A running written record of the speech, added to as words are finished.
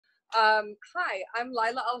Hi, I'm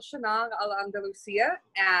Laila al-Sanna, al-Andalusiyya,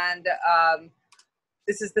 and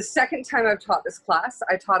this is the second time I've taught this class.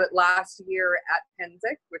 I taught it last year at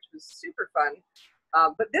Penzig, which was super fun,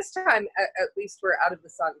 but this time, at least, we're out of the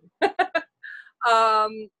sun.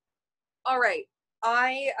 All right,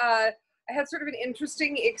 I had sort of an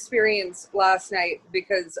interesting experience last night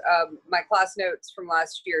because my class notes from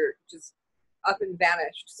last year just up and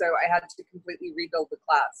vanished, so I had to completely rebuild the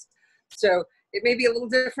class. So it may be a little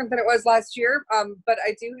different than it was last year, but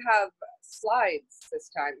I do have slides this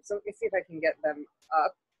time. So let me see if I can get them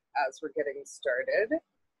up as we're getting started.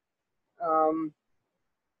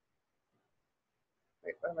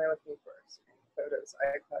 Wait, what am I looking for? Photos,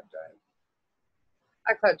 iCloud Drive.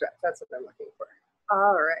 iCloud Drive, that's what I'm looking for.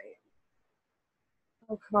 All right.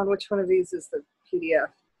 Oh, come on, which one of these is the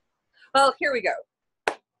PDF? Well, here we go.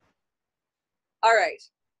 All right.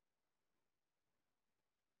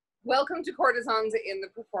 Welcome to Courtesans in the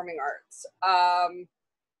Performing Arts.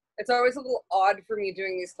 It's always a little odd for me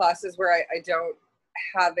doing these classes where I don't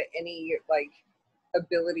have any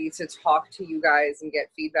ability to talk to you guys and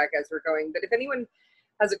get feedback as we're going. But if anyone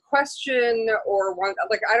has a question or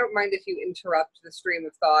I don't mind if you interrupt the stream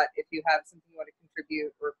of thought if you have something you want to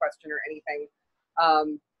contribute or a question or anything.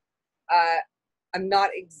 I'm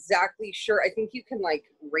not exactly sure. I think you can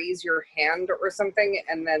raise your hand or something,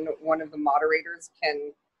 and then one of the moderators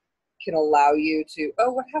can allow you to,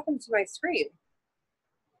 oh, what happened to my screen?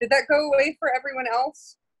 Did that go away for everyone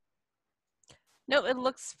else? No, it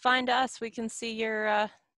looks fine to us. We can see your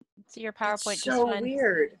PowerPoint it's just so fine.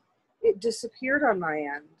 Weird. It disappeared on my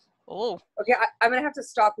end. Oh. Okay, I'm gonna have to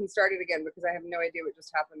stop and start it again because I have no idea what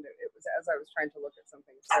just happened. It was as I was trying to look at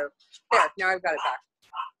something. So there, now I've got it back.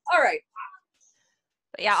 All right.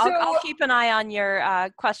 But yeah, I'll keep an eye on your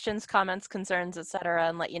questions, comments, concerns, etc.,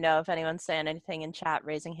 and let you know if anyone's saying anything in chat,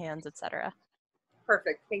 raising hands, etc.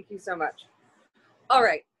 Perfect. Thank you so much. All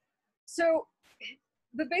right. So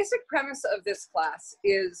the basic premise of this class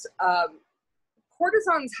is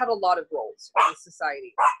courtesans had a lot of roles in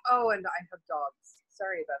society. Oh, and I have dogs.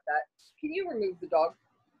 Sorry about that. Can you remove the dog?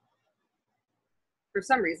 For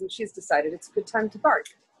some reason, she's decided it's a good time to bark.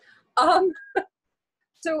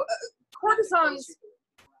 Courtesans,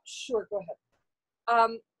 sure, go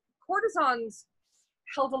ahead. Courtesans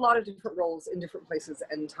held a lot of different roles in different places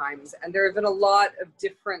and times, and there have been a lot of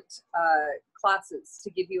different classes to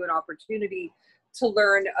give you an opportunity to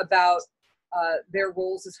learn about their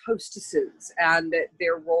roles as hostesses and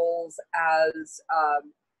their roles as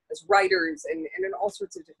writers and in all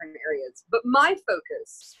sorts of different areas. But my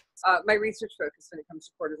focus, my research focus when it comes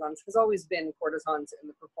to courtesans has always been courtesans in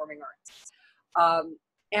the performing arts.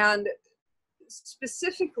 And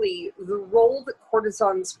specifically, the role that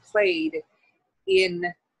courtesans played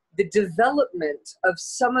in the development of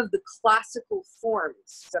some of the classical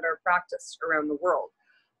forms that are practiced around the world.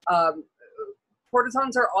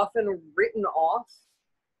 Courtesans are often written off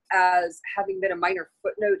as having been a minor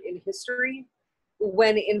footnote in history,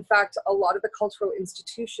 when in fact a lot of the cultural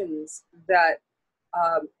institutions that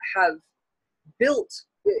have built,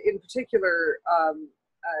 in particular,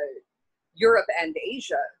 Europe and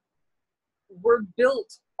Asia, were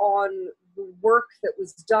built on the work that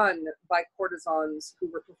was done by courtesans who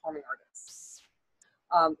were performing artists.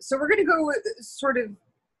 So we're going to go this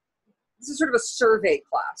is sort of a survey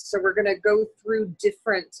class. So we're going to go through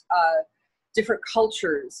different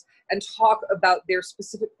cultures and talk about their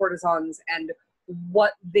specific courtesans and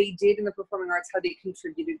what they did in the performing arts, how they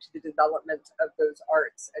contributed to the development of those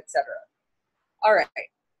arts, etc. All right,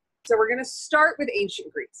 so we're going to start with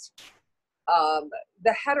ancient Greece.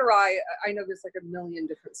 The heteri, I know there's a million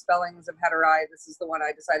different spellings of heteri. This is the one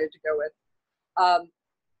I decided to go with.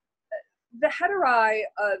 The heteri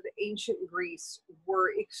of ancient Greece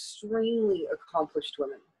were extremely accomplished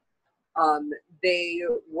women. They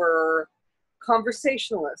were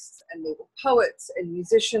conversationalists, and they were poets and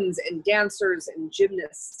musicians and dancers and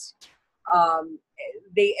gymnasts.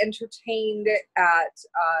 They entertained at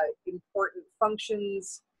important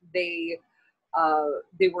functions. They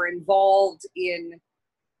were involved in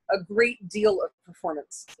a great deal of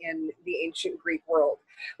performance in the ancient Greek world.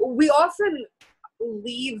 We often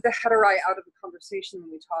leave the heteri out of the conversation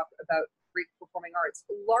when we talk about Greek performing arts,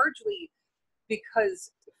 largely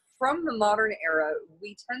because from the modern era,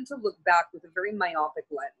 we tend to look back with a very myopic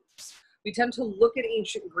lens. We tend to look at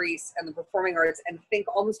ancient Greece and the performing arts and think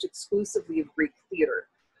almost exclusively of Greek theater.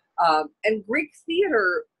 And Greek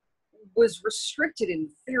theater was restricted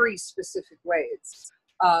in very specific ways.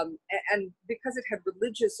 And because it had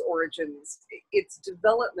religious origins, its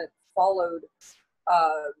development followed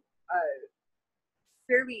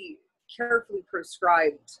fairly carefully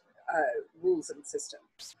prescribed rules and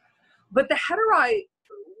systems. But the heteri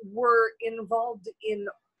were involved in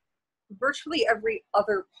virtually every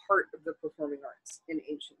other part of the performing arts in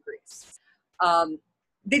ancient Greece.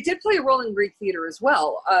 They did play a role in Greek theater as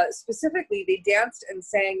well. Specifically, they danced and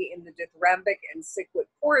sang in the dithyrambic and cyclic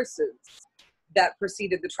choruses that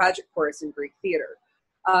preceded the tragic chorus in Greek theater.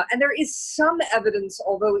 And there is some evidence,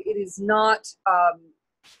 although it is not,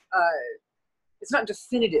 it's not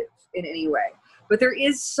definitive in any way, but there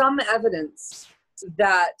is some evidence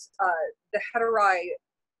that the heteri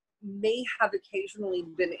may have occasionally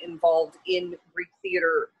been involved in Greek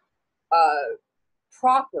theater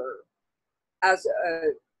proper as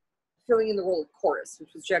filling in the role of chorus,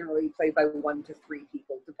 which was generally played by 1 to 3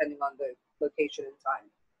 people, depending on the location and time.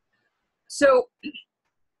 So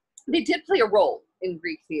they did play a role in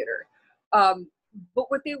Greek theater,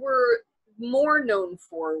 but what they were more known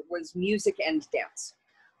for was music and dance.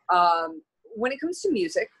 When it comes to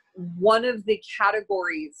music, one of the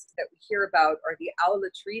categories that we hear about are the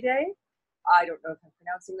al-Latridae. I don't know if I'm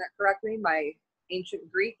pronouncing that correctly. My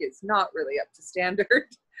ancient Greek is not really up to standard.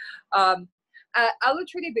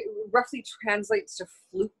 Al-Latridae roughly translates to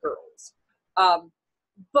flute girls.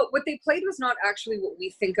 But what they played was not actually what we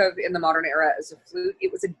think of in the modern era as a flute.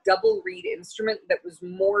 It was a double reed instrument that was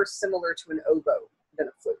more similar to an oboe than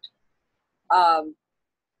a flute.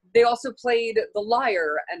 They also played the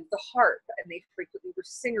lyre and the harp, and they frequently were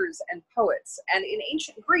singers and poets. And in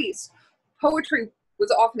ancient Greece, poetry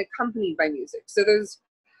was often accompanied by music. So those,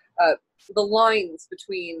 the lines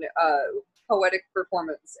between poetic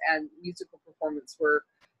performance and musical performance were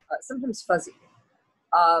sometimes fuzzy.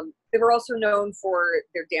 They were also known for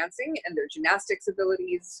their dancing and their gymnastics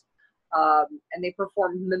abilities, and they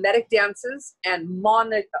performed mimetic dances and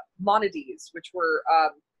monodies, which were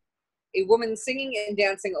a woman singing and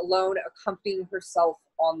dancing alone, accompanying herself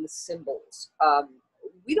on the cymbals.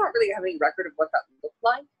 We don't really have any record of what that looked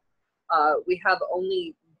like. We have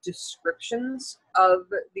only descriptions of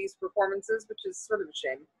these performances, which is sort of a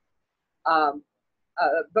shame.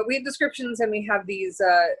 But we have descriptions, and we have these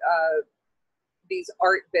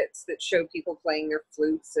art bits that show people playing their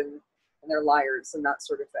flutes and their lyres and that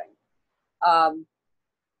sort of thing.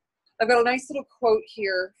 I've got a nice little quote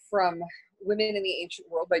here from Women in the Ancient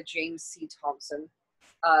World by James C. Thompson.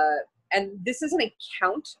 And this is an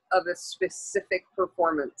account of a specific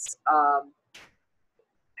performance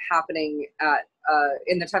happening at,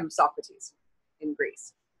 in the time of Socrates in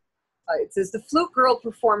Greece. It says, the flute girl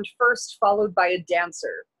performed first, followed by a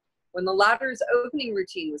dancer. When the latter's opening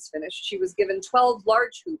routine was finished, she was given 12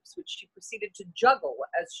 large hoops, which she proceeded to juggle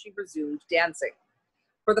as she resumed dancing.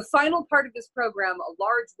 For the final part of this program, a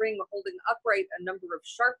large ring holding upright a number of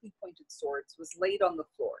sharply pointed swords was laid on the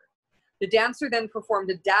floor. The dancer then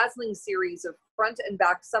performed a dazzling series of front and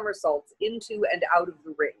back somersaults into and out of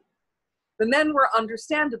the ring. The men were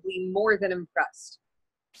understandably more than impressed.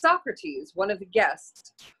 Socrates, one of the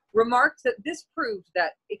guests, remarked that this proved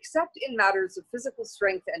that, except in matters of physical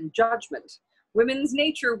strength and judgment, women's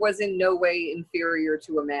nature was in no way inferior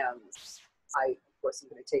to a man's. I, of course, am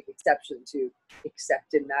going to take exception to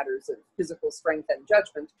except in matters of physical strength and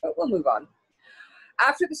judgment, but we'll move on.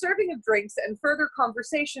 After the serving of drinks and further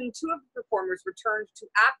conversation, 2 of the performers returned to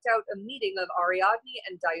act out a meeting of Ariadne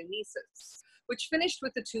and Dionysus, which finished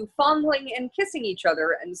with the 2 fondling and kissing each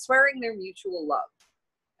other and swearing their mutual love.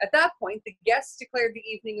 At that point, the guests declared the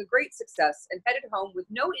evening a great success and headed home with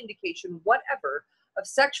no indication whatever of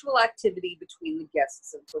sexual activity between the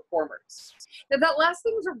guests and performers. Now, that last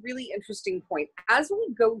thing was a really interesting point. As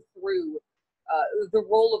we go through the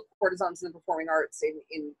role of courtesans in the performing arts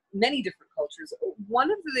in many different cultures, one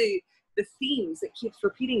of the themes that keeps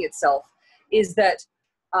repeating itself is that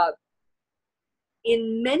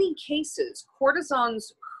in many cases,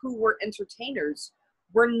 courtesans who were entertainers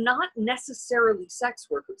were not necessarily sex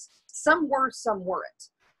workers. Some were, some weren't.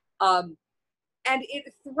 And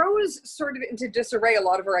it throws sort of into disarray a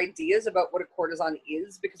lot of our ideas about what a courtesan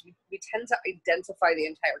is, because we tend to identify the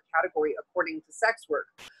entire category according to sex work.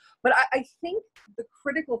 But I think the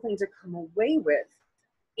critical thing to come away with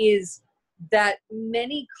is that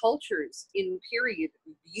many cultures in period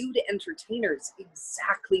viewed entertainers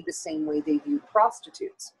exactly the same way they viewed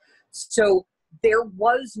prostitutes. So there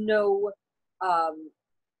was no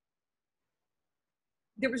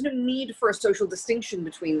need for a social distinction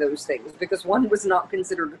between those things, because one was not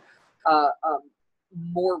considered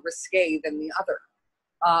more risque than the other.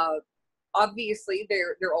 Obviously,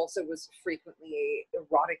 there also was frequently an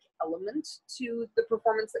erotic element to the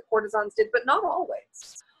performance that courtesans did, but not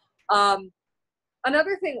always.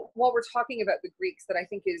 Another thing, while we're talking about the Greeks, that I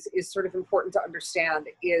think is sort of important to understand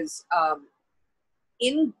is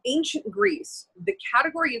in ancient Greece, the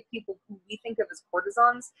category of people who we think of as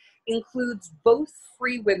courtesans includes both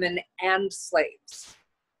free women and slaves.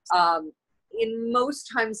 In most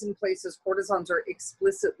times and places, courtesans are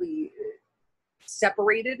explicitly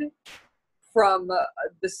separated from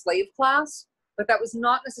the slave class, but that was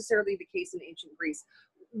not necessarily the case in ancient Greece,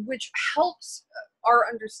 which helps our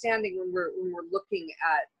understanding when we're looking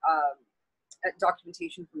at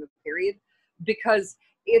documentation from the period, because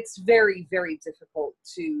it's very, very difficult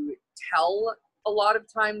to tell a lot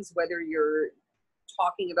of times whether you're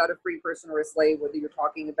talking about a free person or a slave, whether you're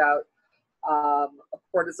talking about a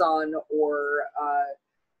courtesan or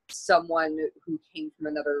someone who came from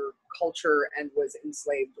another culture and was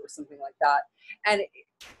enslaved or something like that. And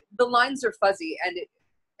the lines are fuzzy, and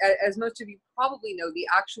as most of you probably know, the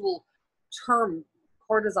actual term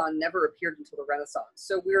courtesan never appeared until the Renaissance.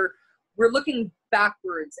 So we're looking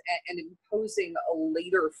backwards and imposing a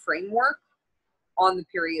later framework on the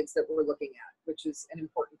periods that we're looking at, which is an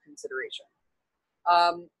important consideration.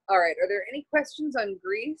 All right, are there any questions on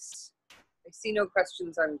Greece? I see no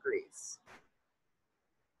questions on Greece.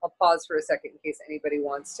 I'll pause for a second in case anybody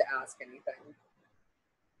wants to ask anything.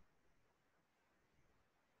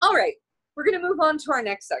 All right, we're going to move on to our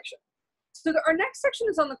next section. So our next section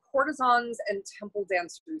is on the courtesans and temple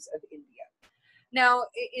dancers of India. Now,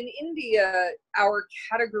 in India, our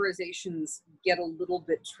categorizations get a little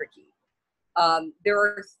bit tricky. There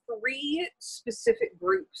are three specific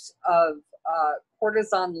groups of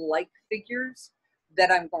courtesan-like figures that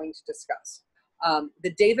I'm going to discuss.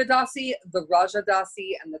 The Devadasi, the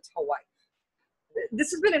Rajadasi, and the Tawaif.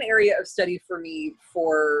 This has been an area of study for me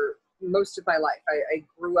for most of my life. I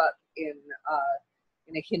grew up in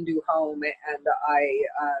a Hindu home, and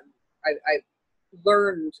I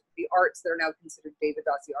learned the arts that are now considered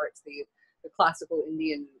Devadasi arts, the classical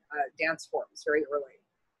Indian dance forms, very early.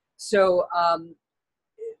 So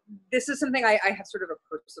this is something I have sort of a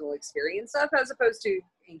personal experience of, as opposed to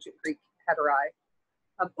ancient Greek heteri.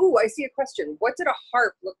 Ooh, I see a question. What did a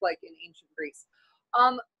harp look like in ancient Greece?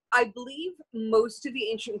 I believe most of the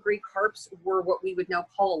ancient Greek harps were what we would now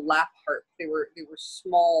call a lap harp. They were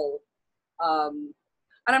small, and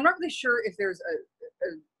I'm not really sure if there's a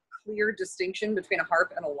clear distinction between a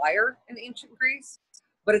harp and a lyre in ancient Greece,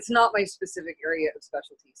 but it's not my specific area of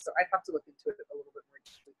specialty, so I'd have to look into it a little bit more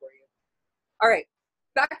deeply for you. All right,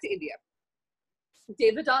 back to India.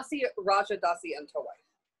 Devadasi, Rajadasi, and Tawaif.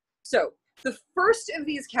 So the first of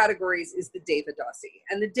these categories is the Devadasi,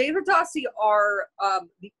 and the Devadasi are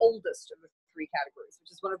the oldest of the three categories,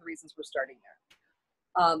 which is one of the reasons we're starting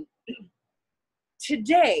there.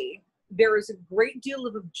 Today, there is a great deal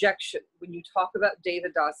of objection when you talk about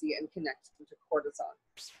Devadasi and connect them to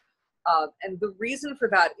courtesans. And the reason for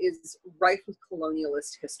that is rife with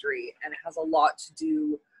colonialist history, and it has a lot to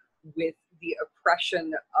do with the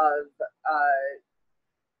oppression of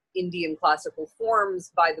Indian classical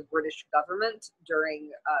forms by the British government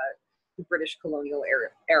during the British colonial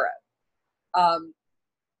era.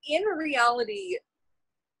 In reality,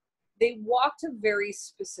 they walked a very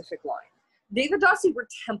specific line. Devadasi were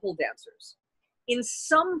temple dancers. In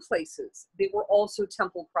some places, they were also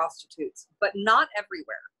temple prostitutes, but not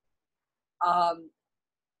everywhere.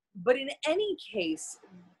 But in any case,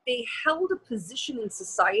 they held a position in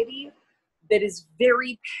society that is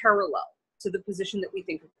very parallel to the position that we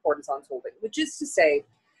think of courtesans holding, which is to say,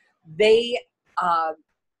 they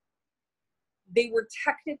were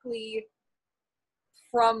technically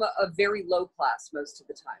from a very low class most of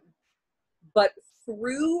the time, but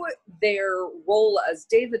through their role as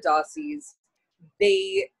Devadasis,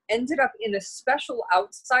 they ended up in a special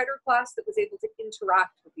outsider class that was able to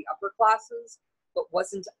interact with the upper classes, but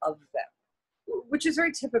wasn't of them, which is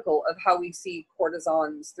very typical of how we see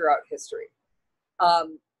courtesans throughout history.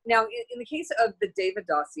 Now, in the case of the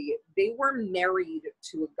Devadasi, they were married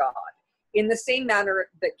to a god in the same manner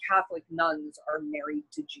that Catholic nuns are married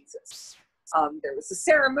to Jesus. There was a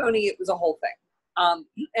ceremony, it was a whole thing.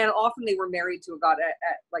 And often they were married to a god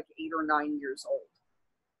at like 8 or 9 years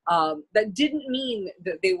old. That didn't mean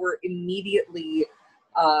that they were immediately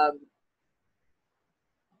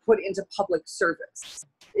put into public service.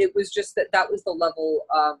 It was just that was the level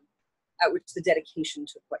at which the dedication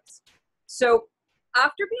took place. So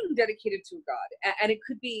after being dedicated to a god, and it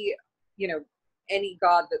could be, any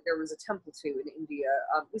god that there was a temple to in India,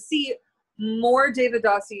 we see more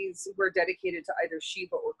Devadasis who are dedicated to either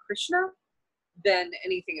Shiva or Krishna than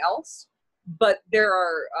anything else. But there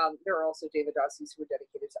are also Devadasis who are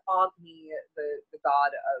dedicated to Agni, the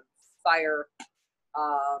god of fire,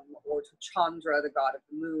 or to Chandra, the god of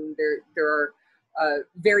the moon. There are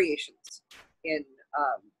variations in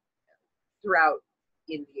throughout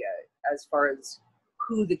India as far as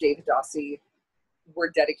who the Devadasi were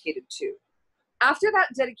dedicated to. After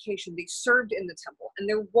that dedication, they served in the temple, and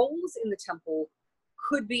their roles in the temple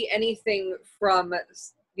could be anything from,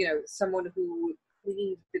 you know, someone who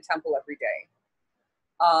cleaned the temple every day,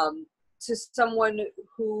 to someone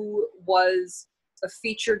who was a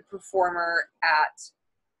featured performer at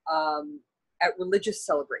religious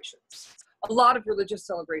celebrations. A lot of religious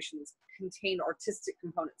celebrations contain artistic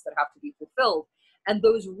components that have to be fulfilled, and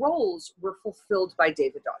those roles were fulfilled by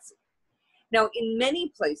Devadasi. Now, in many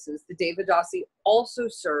places, the Devadasi also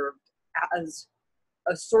served as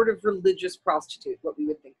a sort of religious prostitute, what we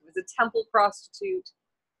would think of as a temple prostitute,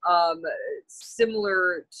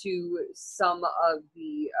 similar to some of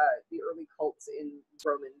the early cults in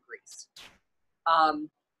Roman Greece.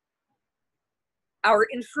 Our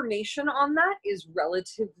information on that is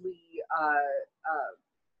relatively,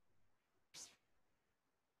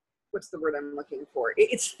 what's the word I'm looking for?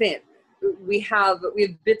 It's thin. We have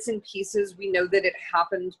bits and pieces. We know that it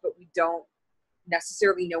happened, but we don't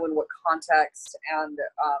necessarily know in what context, and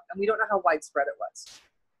we don't know how widespread it was.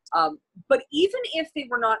 But even if they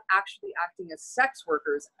were not actually acting as sex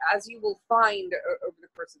workers, as you will find over the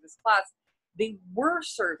course of this class, they were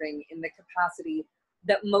serving in the capacity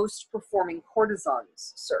that most performing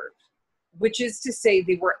courtesans served, which is to say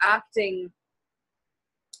they were acting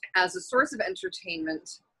as a source of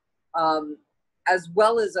entertainment, as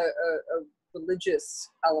well as a religious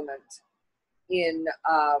element in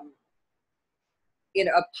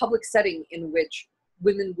a public setting in which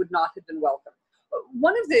women would not have been welcome.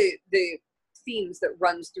 One of the themes that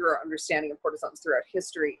runs through our understanding of courtesans throughout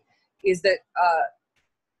history is that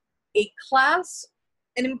a class,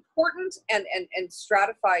 an important and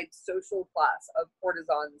stratified social class of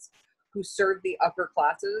courtesans who serve the upper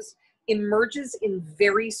classes emerges in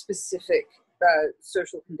very specific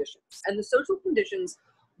social conditions. And the social conditions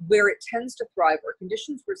where it tends to thrive are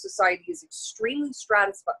conditions where society is extremely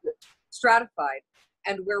stratified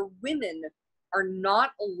and where women are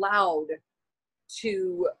not allowed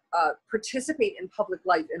to participate in public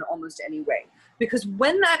life in almost any way. Because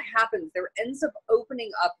when that happens, there ends up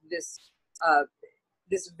opening up this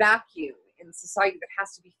vacuum in society that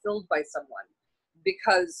has to be filled by someone,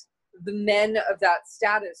 because the men of that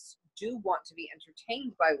status do want to be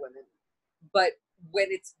entertained by women, but when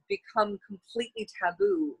it's become completely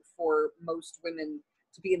taboo for most women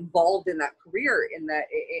to be involved in that career in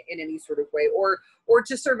any sort of way, or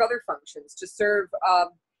to serve other functions, to serve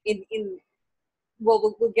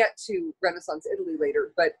we'll get to Renaissance Italy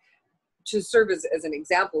later, but to serve as an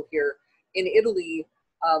example here, in Italy,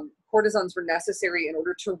 courtesans were necessary in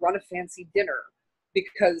order to run a fancy dinner,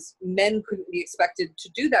 because men couldn't be expected to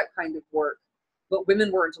do that kind of work, but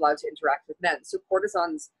women weren't allowed to interact with men. So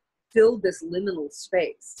courtesans filled this liminal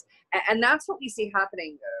space. And that's what we see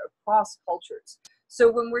happening across cultures. So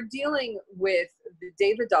when we're dealing with the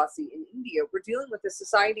Devadasi in India, we're dealing with a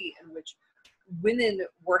society in which women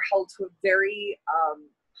were held to a very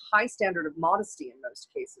high standard of modesty in most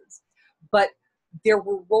cases. But there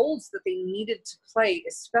were roles that they needed to play,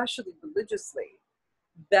 especially religiously,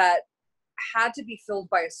 that had to be filled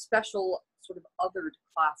by a special sort of othered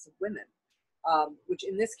class of women, which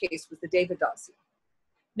in this case was the Devadasi.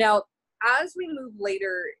 Now, as we move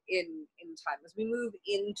later in time, as we move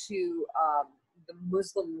into the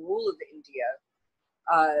Muslim rule of India,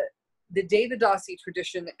 the Devadasi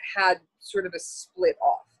tradition had sort of a split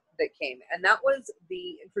off that came, and that was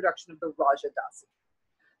the introduction of the Rajadasi.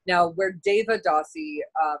 Now, where Devadasi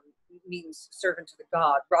means servant to the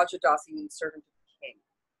god, Rajadasi means servant to the king.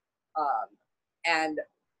 And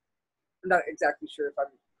I'm not exactly sure if I'm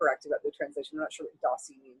correct about the translation. I'm not sure what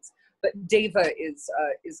Dasi means, but Deva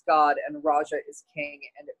is god and Raja is king,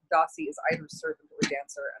 and Dasi is either servant or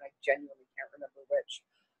dancer, and I genuinely can't remember which.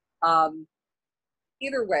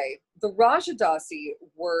 Either way, the Rajadasi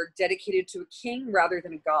were dedicated to a king rather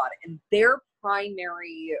than a god, and their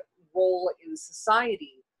primary role in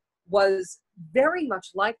society was very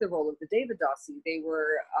much like the role of the Devadasi. They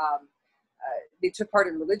were they took part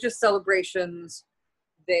in religious celebrations.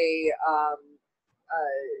 They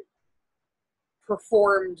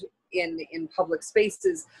performed in public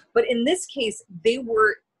spaces, but in this case, they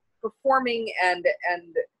were performing and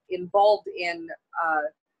involved in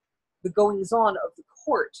the goings-on of the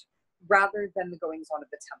court rather than the goings-on of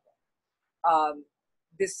the temple.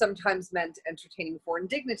 This sometimes meant entertaining foreign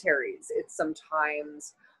dignitaries. It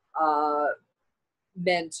sometimes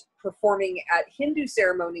meant performing at Hindu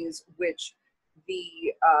ceremonies, which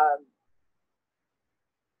the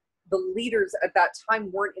leaders at that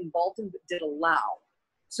time weren't involved in but did allow.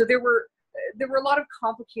 So there were a lot of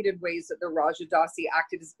complicated ways that the Rajadasi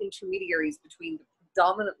acted as intermediaries between the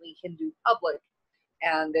predominantly Hindu public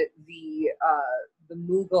and the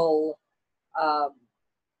Mughal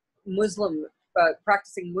Muslim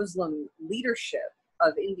practicing Muslim leadership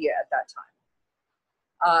of India at that time.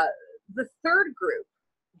 The third group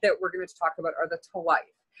that we're going to talk about are the Tawaif,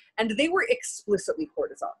 and they were explicitly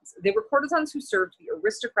courtesans. They were courtesans who served the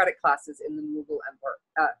aristocratic classes in the Mughal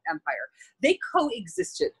Empire. They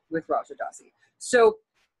coexisted with Rajadasi. So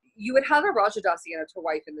you would have a Rajadasi and a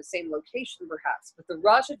Tawaif in the same location, perhaps, but the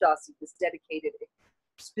Rajadasi was dedicated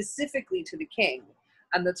specifically to the king,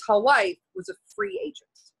 and the Tawaif was a free agent.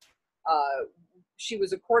 She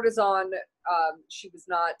was a courtesan. She was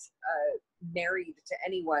not married to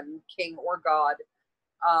anyone, king or god,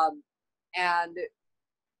 and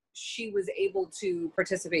she was able to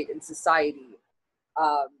participate in society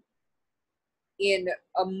in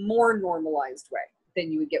a more normalized way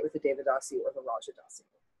than you would get with the Devadasi or the Rajadasi.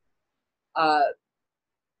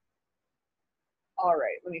 All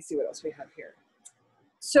right, let me see what else we have here.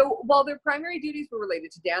 So while their primary duties were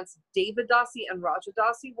related to dance, Devadasi and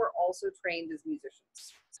Rajadasi were also trained as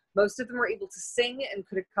musicians. Most of them were able to sing and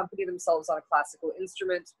could accompany themselves on a classical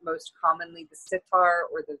instrument, most commonly the sitar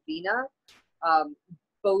or the veena,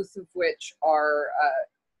 both of which are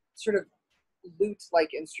sort of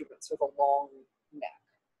lute-like instruments with a long neck.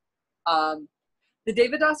 The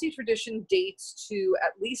Devadasi tradition dates to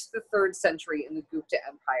at least the 3rd century in the Gupta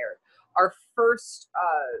Empire. Our first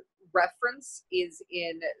reference is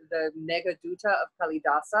in the Meghaduta of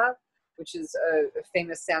Kalidasa, which is a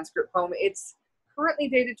famous Sanskrit poem. It's currently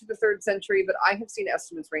dated to the 3rd century, but I have seen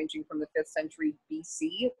estimates ranging from the 5th century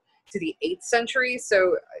BC to the 8th century,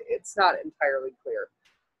 so it's not entirely clear.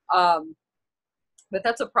 But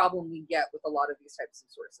that's a problem we get with a lot of these types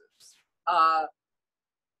of sources.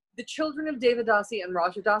 The children of Devadasi and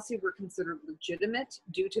Rajadasi were considered legitimate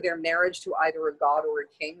due to their marriage to either a god or a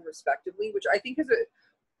king, respectively, which I think is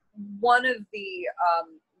one of the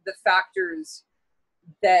factors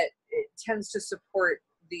that it tends to support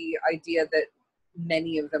the idea that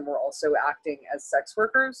many of them were also acting as sex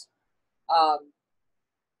workers. But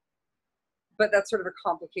that's sort of a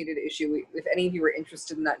complicated issue. If any of you are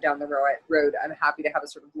interested in that down the road, I'm happy to have a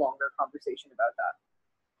sort of longer conversation about that.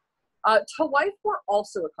 Tawaif were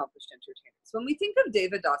also accomplished entertainers. When we think of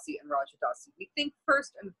Devadasi and Rajadasi, we think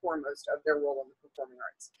first and foremost of their role in the performing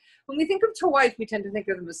arts. When we think of Tawaif, we tend to think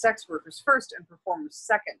of them as sex workers first and performers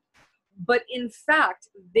second. But in fact,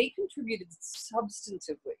 they contributed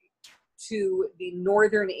substantively to the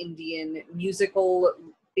Northern Indian musical,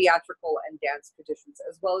 theatrical, and dance traditions,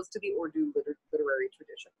 as well as to the Urdu literary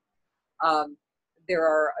tradition. There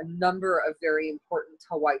are a number of very important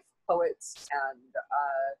Tawaif poets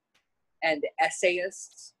and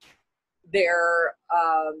essayists.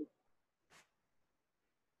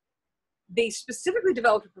 They specifically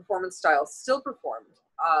developed a performance style, still performed,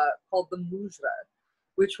 called the mujra,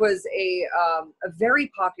 which was a very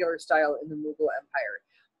popular style in the Mughal Empire.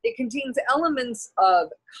 It contains elements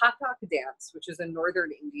of Kathak dance, which is a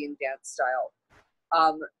Northern Indian dance style,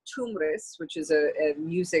 tumris, which is a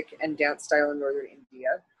music and dance style in Northern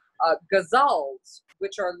India, ghazals,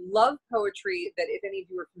 which are love poetry that, if any of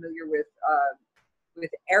you are familiar with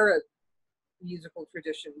Arab musical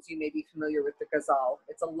traditions, you may be familiar with the ghazal.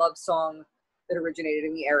 It's a love song that originated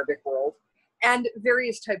in the Arabic world, and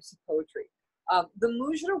various types of poetry. The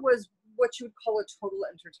mujra was what you would call a total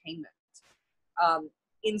entertainment.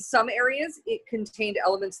 In some areas, it contained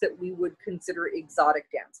elements that we would consider exotic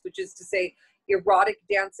dance, which is to say erotic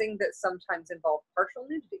dancing that sometimes involved partial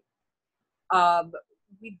nudity.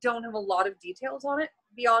 We don't have a lot of details on it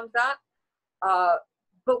beyond that,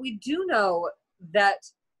 but we do know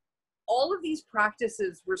that all of these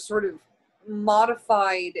practices were sort of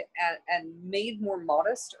modified and made more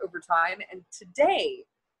modest over time, and today,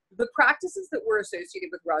 the practices that were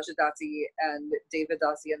associated with Rajadasi and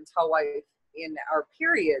Devadasi and Tawaif in our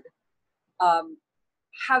period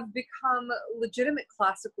have become legitimate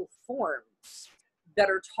classical forms that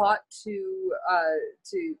are taught to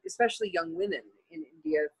especially young women in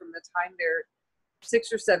India from the time they're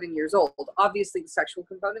 6 or 7 years old. Obviously, the sexual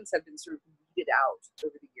components have been sort of weeded out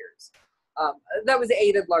over the years. That was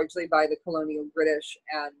aided largely by the colonial British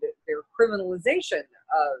and their criminalization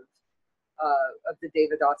of the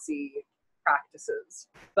Devadasi practices.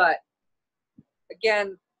 But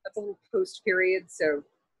again, that's a little post-period, so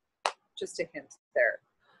just a hint there.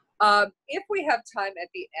 If we have time at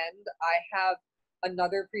the end, I have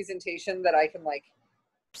another presentation that I can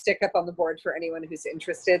stick up on the board for anyone who's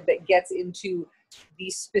interested that gets into the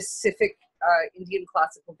specific Indian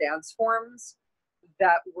classical dance forms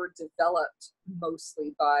that were developed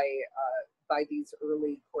mostly by these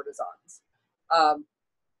early courtesans.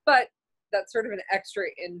 But that's sort of an extra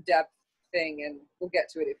in-depth thing, and we'll get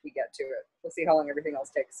to it if we get to it. We'll see how long everything else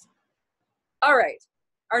takes. All right.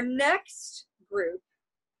 Our next group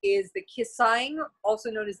is the Kisaing, also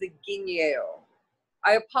known as the Ginyeo.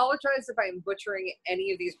 I apologize if I am butchering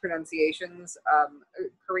any of these pronunciations.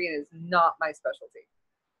 Korean is not my specialty.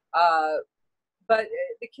 But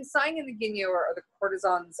the Kisaing and the Ginyeo are the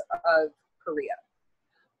courtesans of Korea.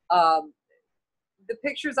 The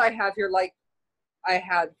pictures I have here, like I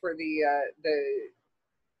had for the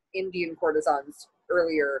Indian courtesans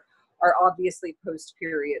earlier, are obviously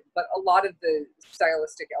post-period, but a lot of the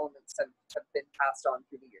stylistic elements have been passed on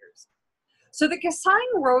through the years. So the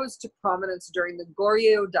Kisaing rose to prominence during the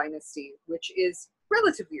Goryeo dynasty, which is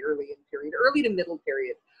relatively early in period, early to middle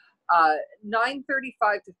period.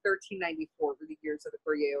 935 to 1394 were the years of the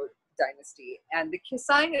Goryeo dynasty, and the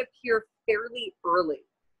Kisaing appear fairly early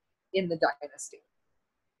in the dynasty.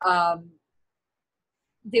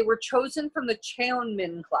 They were chosen from the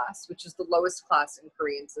Cheonmin class, which is the lowest class in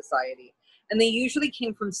Korean society, and they usually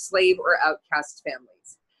came from slave or outcast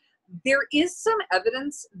families. There is some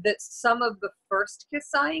evidence that some of the first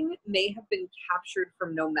Kisaing may have been captured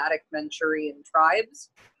from nomadic Manchurian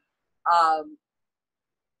tribes,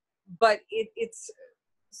 but it's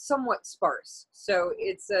somewhat sparse. So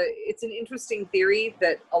it's an interesting theory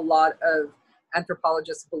that a lot of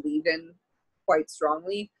anthropologists believe in quite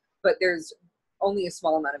strongly, but there's only a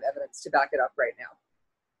small amount of evidence to back it up right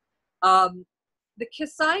now. The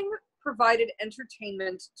Kisaing provided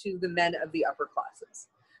entertainment to the men of the upper classes.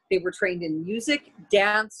 They were trained in music,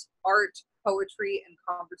 dance, art, poetry, and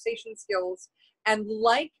conversation skills. And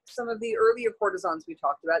like some of the earlier courtesans we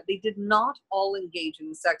talked about, they did not all engage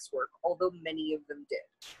in sex work, although many of them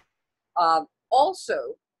did.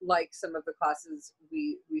 Also, like some of the classes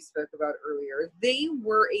we spoke about earlier, they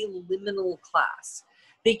were a liminal class.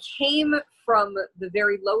 They came from the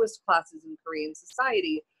very lowest classes in Korean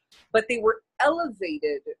society, but they were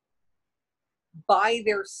elevated by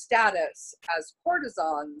their status as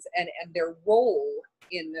courtesans and their role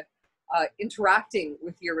in interacting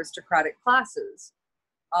with the aristocratic classes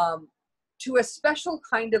to a special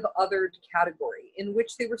kind of othered category in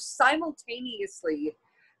which they were simultaneously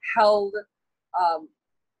held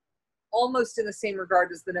almost in the same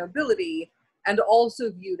regard as the nobility, and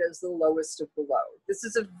also viewed as the lowest of the low. This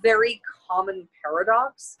is a very common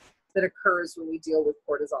paradox that occurs when we deal with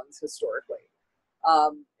courtesans historically,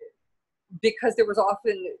 because there was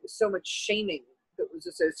often so much shaming that was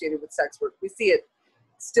associated with sex work. We see it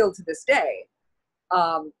still to this day.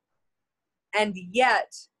 And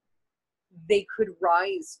yet, they could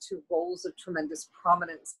rise to roles of tremendous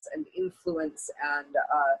prominence and influence,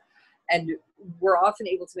 and were often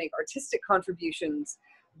able to make artistic contributions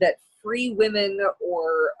that free women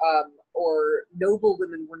or noble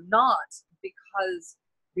women were not, because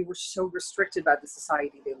they were so restricted by the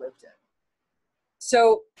society they lived in.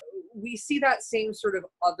 So we see that same sort of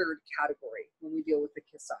othered category when we deal with the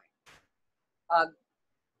Kisaing.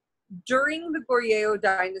 During the Goryeo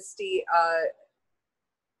dynasty,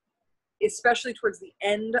 especially towards the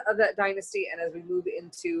end of that dynasty, and as we move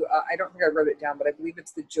into, I don't think I wrote it down, but I believe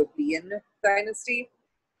it's the Joseon dynasty,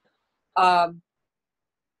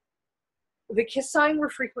 the Kisaing were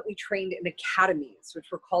frequently trained in academies,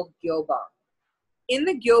 which were called gyobang. In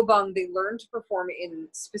the gyobang, they learned to perform in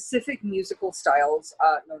specific musical styles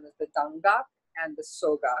known as the danggak and the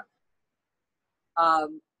sogak.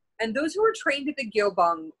 And those who were trained at the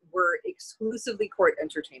gyobang were exclusively court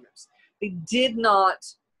entertainers. They did not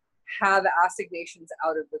have assignations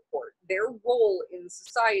out of the court. Their role in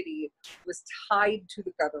society was tied to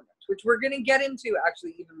the government, which we're going to get into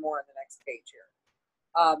actually even more on the next page here.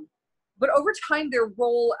 But over time, their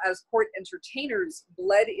role as court entertainers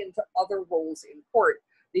bled into other roles in court.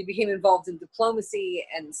 They became involved in diplomacy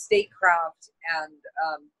and statecraft, and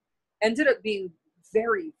ended up being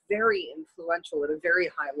very, very influential at a very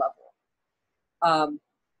high level.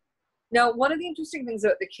 Now, one of the interesting things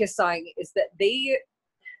about the Kisaing is that they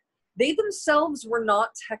themselves were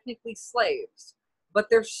not technically slaves, but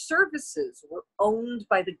their services were owned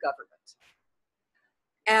by the government.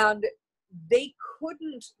 And they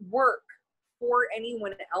couldn't work for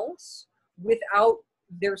anyone else without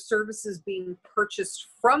their services being purchased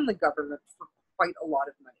from the government for quite a lot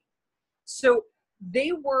of money. So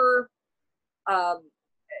they were,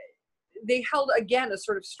 they held, again, a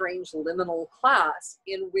sort of strange liminal class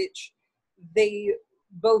in which they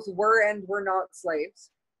both were and were not slaves.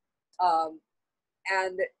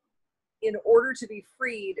 And in order to be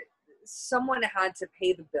freed, someone had to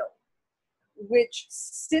pay the bill, which,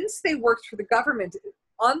 since they worked for the government,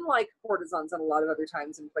 unlike courtesans and a lot of other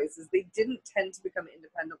times and places, they didn't tend to become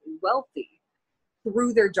independently wealthy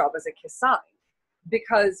through their job as a Kisaing,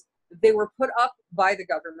 because They were put up by the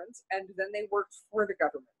government, and then they worked for the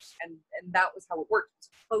government, and that was how it worked. It's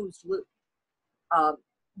a closed loop.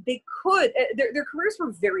 They could, their careers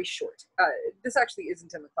were very short. This actually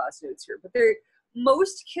isn't in the class notes here, but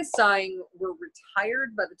most Kisang were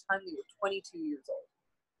retired by the time they were 22 years old.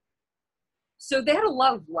 So they had a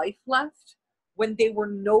lot of life left when they were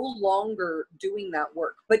no longer doing that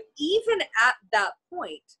work. But even at that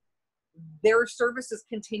point, their services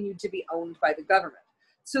continued to be owned by the government.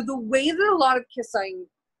 So the way that a lot of Kisang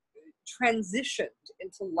transitioned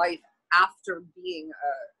into life after being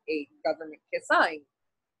a government Kisang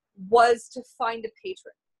was to find a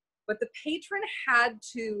patron. But the patron had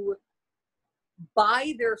to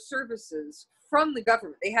buy their services from the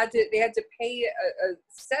government. They had to pay a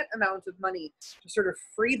set amount of money to sort of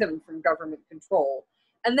free them from government control.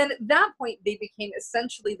 And then at that point, they became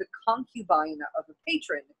essentially the concubine of a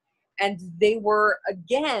patron. And they were,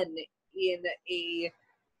 again, in a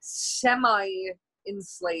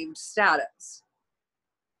semi-enslaved status.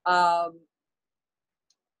 So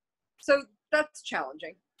that's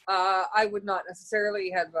challenging. I would not necessarily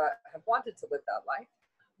have wanted to live that life.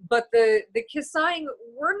 But the Kisang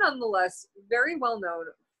were nonetheless very well known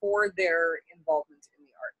for their involvement in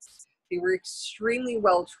the arts. They were extremely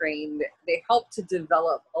well trained. They helped to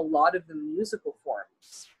develop a lot of the musical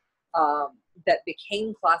forms that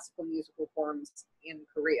became classical musical forms in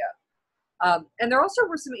Korea. And there also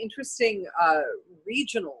were some interesting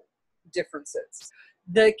regional differences.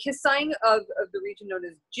 The Kisang of the region known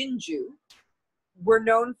as Jinju were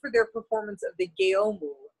known for their performance of the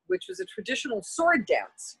Geomu, which was a traditional sword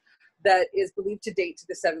dance that is believed to date to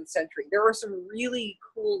the 7th century. There were some really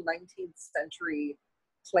cool 19th century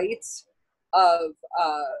plates of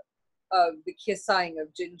the Kisang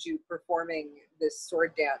of Jinju performing this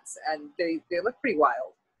sword dance, and they look pretty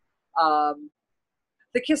wild.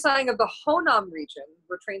 The Kisang of the Honam region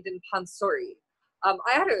were trained in pansori.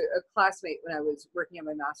 I had a classmate when I was working on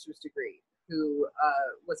my master's degree who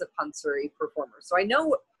was a pansori performer. So I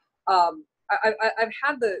know, I've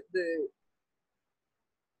had the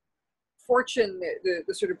fortune,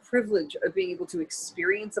 the sort of privilege of being able to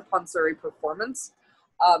experience a pansori performance.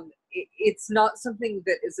 It's not something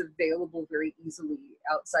that is available very easily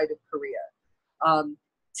outside of Korea.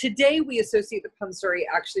 Today, we associate the pansori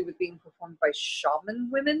actually with being performed by shaman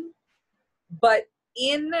women, but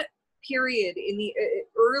in the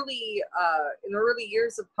early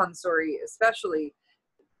years of pansori, especially,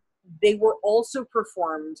 they were also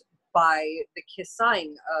performed by the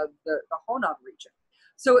Kisang of the Honam region.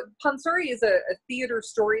 So pansori is a theater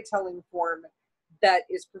storytelling form that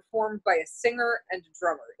is performed by a singer and a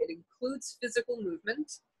drummer. It includes physical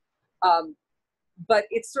movement, but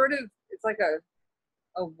it's like a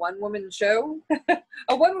one-woman show,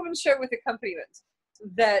 a one-woman show with accompaniment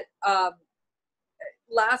that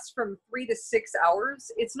lasts from 3 to 6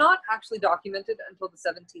 hours. It's not actually documented until the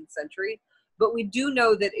 17th century, but we do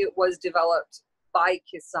know that it was developed by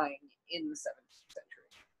Kisang in the 17th century.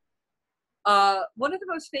 One of the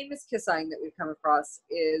most famous Kisang that we've come across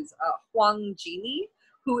is Hwang Jini,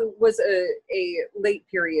 who was a late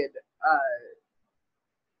period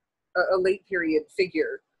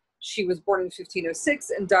figure. She was born in 1506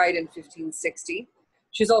 and died in 1560.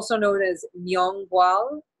 She's also known as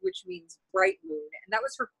Myeonggwal, which means bright moon, and that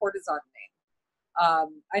was her courtesan name.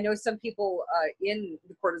 I know some people in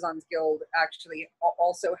the Courtesans Guild actually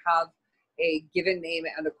also have a given name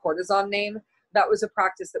and a courtesan name. That was a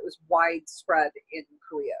practice that was widespread in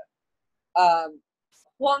Korea.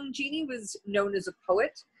 Hwang Jini was known as a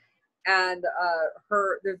poet, and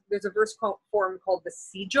there's a verse form called the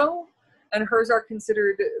Sijo, and hers are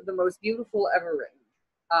considered the most beautiful ever written.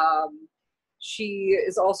 She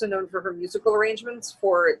is also known for her musical arrangements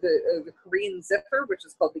for the Korean zither, which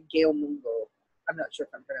is called the Geomungo. I'm not sure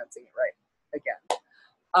if I'm pronouncing it right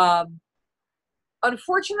again.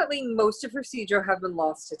 Unfortunately, most of her Sijo have been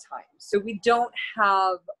lost to time, so we don't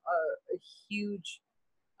have a huge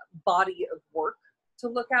body of work to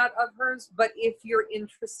look at of hers, but if you're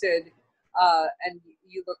interested and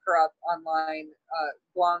you look her up online,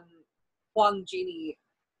 Hwang Jini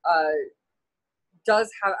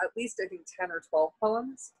does have at least, I think, 10 or 12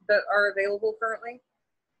 poems that are available currently,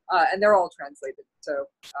 and they're all translated, so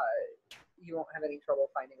you won't have any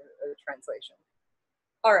trouble finding a translation.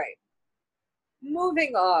 All right,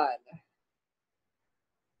 moving on.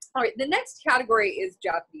 All right, the next category is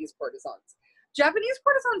Japanese courtesans. Japanese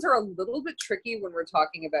courtesans are a little bit tricky when we're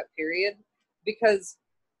talking about period, because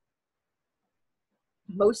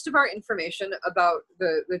most of our information about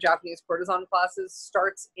the Japanese courtesan classes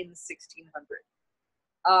starts in 1600.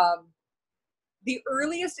 The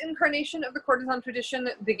earliest incarnation of the courtesan tradition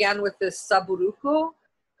began with the saburuko,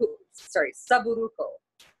 saburuko,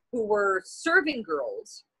 who were serving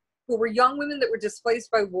girls, who were young women that were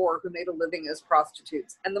displaced by war, who made a living as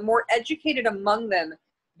prostitutes. And the more educated among them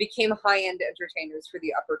became high-end entertainers for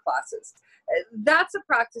the upper classes. That's a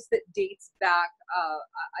practice that dates back,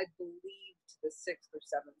 I believe, to the 6th or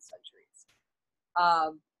 7th centuries.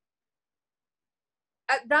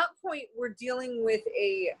 At that point, we're dealing with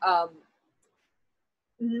a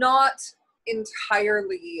not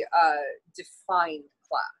entirely defined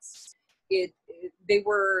class. They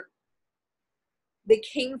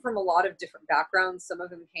came from a lot of different backgrounds. Some of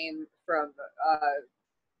them came from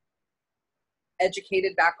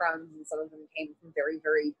educated backgrounds, and some of them came from very,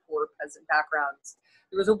 very poor peasant backgrounds.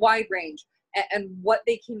 There was a wide range, and what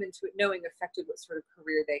they came into it knowing affected what sort of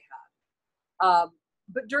career they had.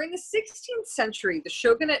 But during the 16th century, the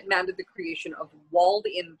shogunate mandated the creation of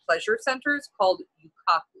walled-in pleasure centers called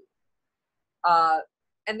yukaku.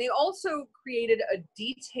 And they also created a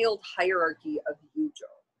detailed hierarchy of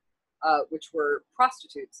yujo, which were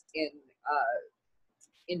prostitutes in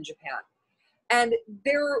Japan. And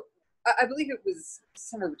I believe it was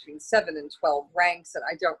somewhere between 7 and 12 ranks, and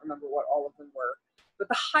I don't remember what all of them were. But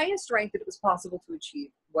the highest rank that it was possible to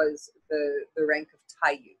achieve was the rank of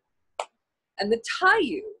taiyu. And the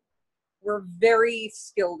taiyu were very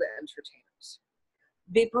skilled entertainers.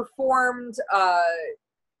 They performed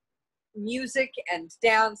music and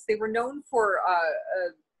dance. They were known for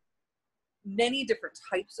many different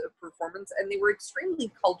types of performance, and they were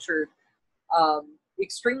extremely cultured,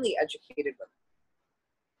 extremely educated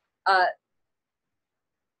women.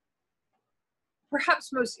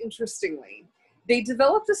 Perhaps most interestingly, they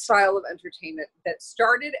developed a style of entertainment that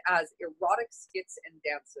started as erotic skits and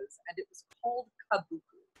dances, and it was called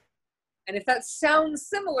kabuki. And if that sounds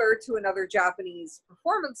similar to another Japanese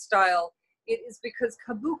performance style, it is because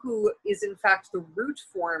kabuki is in fact the root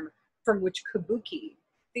form from which kabuki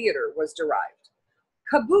theater was derived.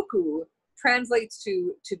 Kabuki translates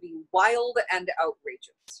to be wild and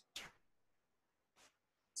outrageous.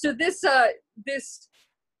 So this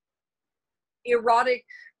erotic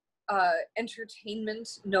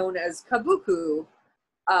entertainment known as kabuki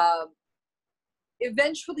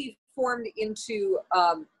eventually formed into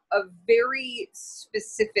a very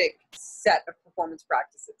specific set of performance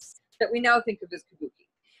practices that we now think of as kabuki.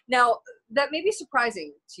 Now, that may be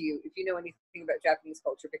surprising to you if you know anything about Japanese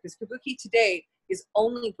culture, because kabuki today is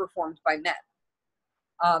only performed by men.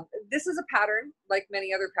 This is a pattern, like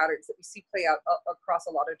many other patterns that we see play out across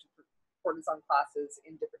a lot of different courtesan classes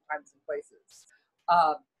in different times and places,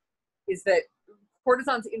 is that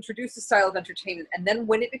courtesans introduce a style of entertainment, and then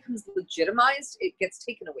when it becomes legitimized, it gets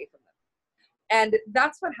taken away from them. And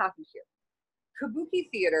that's what happened here. Kabuki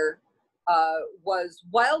theater was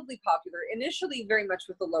wildly popular, initially very much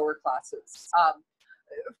with the lower classes.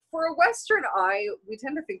 For a Western eye, we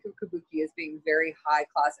tend to think of kabuki as being very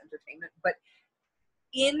high-class entertainment, but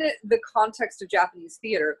in the context of Japanese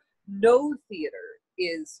theater, no theater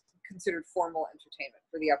is considered formal entertainment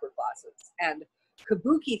for the upper classes, and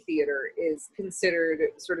kabuki theater is considered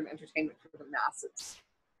sort of entertainment for the masses.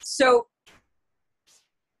 So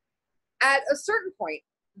at a certain point,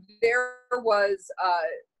 there was,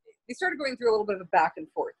 they started going through a little bit of a back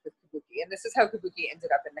and forth with kabuki, and this is how kabuki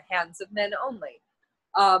ended up in the hands of men only.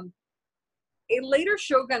 A later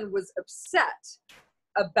shogun was upset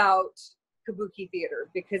about kabuki theater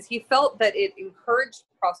because he felt that it encouraged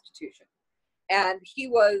prostitution, and he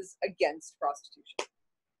was against prostitution.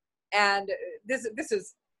 And this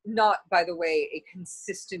is not, by the way, a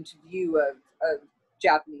consistent view of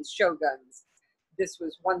Japanese shoguns. This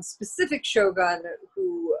was one specific shogun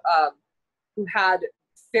who had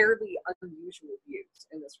fairly unusual views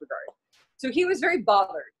in this regard. So he was very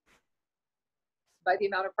bothered by the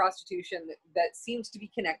amount of prostitution that seemed to be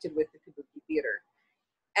connected with the kabuki theater.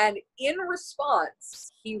 And in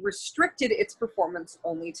response, he restricted its performance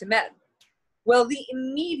only to men. Well, the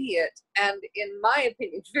immediate and, in my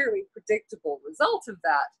opinion, very predictable result of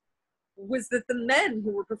that was that the men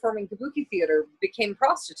who were performing kabuki theater became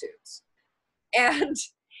prostitutes. And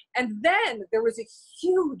then there was a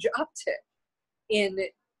huge uptick in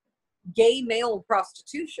gay male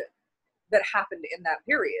prostitution that happened in that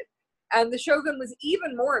period. And the shogun was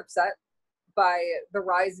even more upset by the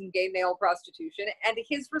rise in gay male prostitution, and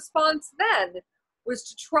his response then was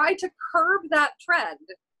to try to curb that trend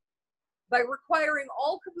by requiring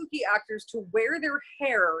all kabuki actors to wear their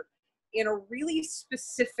hair in a really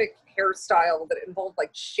specific hairstyle that involved like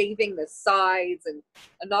shaving the sides and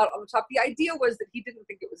a knot on the top. The idea was that he didn't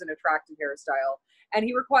think it was an attractive hairstyle, and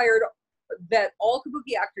he required that all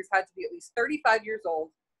kabuki actors had to be at least 35 years old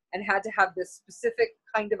and had to have this specific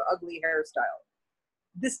kind of ugly hairstyle.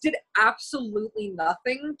 this did absolutely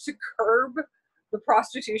nothing to curb the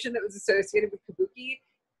prostitution that was associated with kabuki.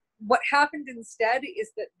 What happened instead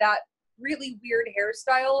is that that really weird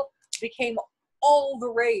hairstyle became all the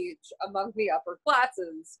rage among the upper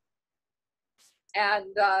classes.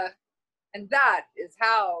 And that is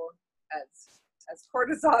how, as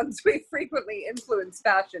courtesans, we frequently influence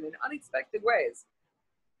fashion in unexpected ways.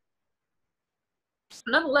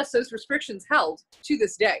 Nonetheless, those restrictions held to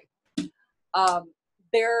this day.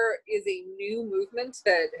 There is a new movement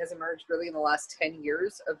that has emerged really in the last 10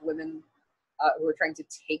 years of women who are trying to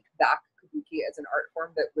take back kabuki as an art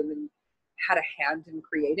form that women had a hand in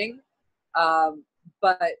creating.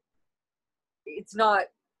 But it's not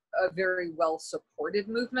a very well supported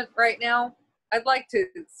movement right now. I'd like to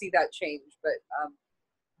see that change, but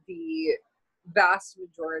the vast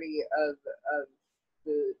majority of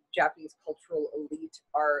the Japanese cultural elite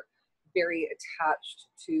are very attached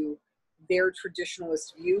to their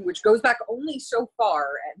traditionalist view, which goes back only so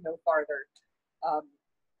far and no farther.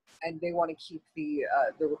 And they want to keep the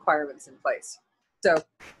requirements in place. So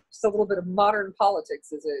just a little bit of modern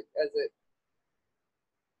politics as it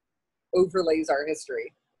overlays our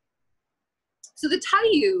history. So the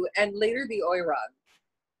Taiyu and later the Oiran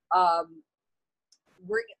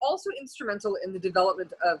were also instrumental in the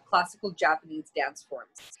development of classical Japanese dance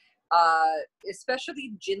forms,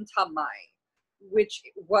 especially jintamai, which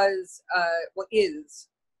is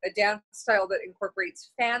a dance style that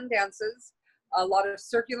incorporates fan dances, a lot of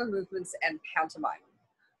circular movements, and pantomime.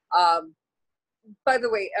 By the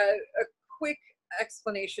way, a quick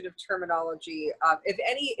explanation of terminology.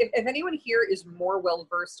 If anyone here is more well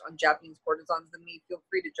versed on Japanese courtesans than me, feel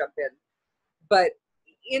free to jump in. But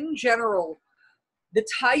in general, the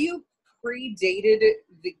Taiyu predated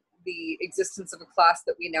the existence of a class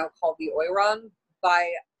that we now call the Oiran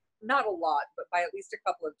by not a lot, but by at least a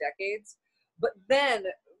couple of decades. But then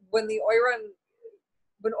when Oiran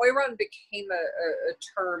became a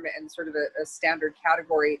term and sort of a standard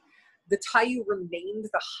category, the Taiyu remained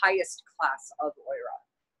the highest class of Oiran.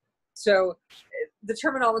 So the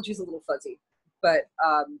terminology is a little fuzzy, but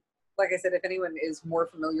like I said, if anyone is more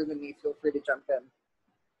familiar than me, feel free to jump in.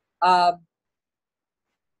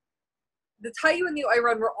 The Taiyu and the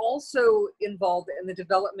Oiran were also involved in the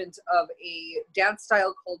development of a dance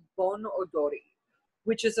style called Bon Odori,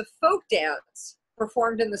 which is a folk dance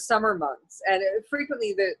performed in the summer months. And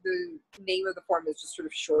frequently the name of the form is just sort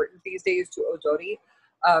of shortened these days to Odori.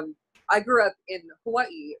 I grew up in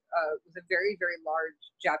Hawaii with a very, very large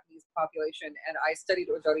Japanese population, and I studied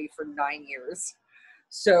Odori for 9 years.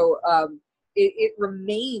 So it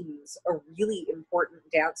remains a really important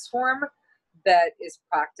dance form that is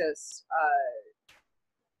practiced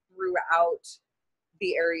throughout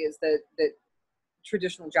the areas that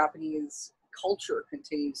traditional Japanese culture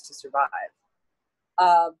continues to survive.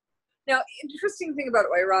 Now, interesting thing about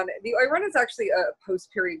Oiran, the Oiran is actually a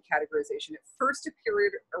post-period categorization. It first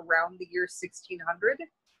appeared around the year 1600.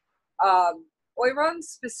 Oiran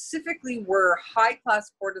specifically were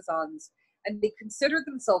high-class courtesans, and they considered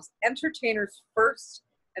themselves entertainers first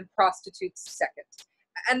and prostitutes second.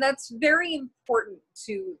 And that's very important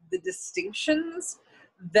to the distinctions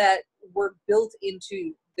that were built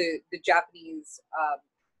into the Japanese,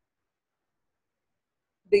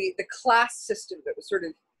 the class system that was sort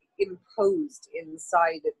of imposed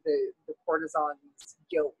inside the courtesans'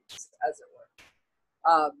 guilds, as it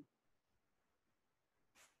were.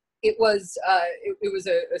 It was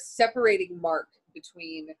a separating mark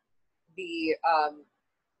between the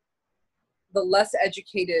less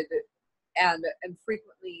educated and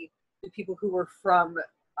frequently the people who were from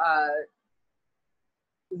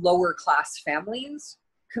lower class families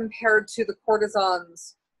compared to the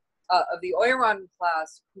courtesans of the Oiran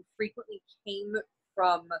class, who frequently came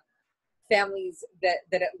from families that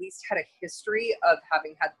at least had a history of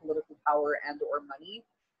having had political power and or money.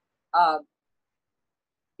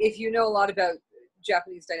 If you know a lot about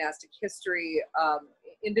Japanese dynastic history,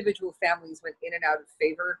 individual families went in and out of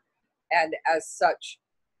favor, and as such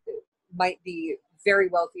might be very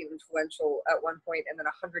wealthy and influential at one point, and then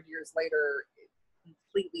 100 years later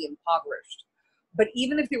completely impoverished. But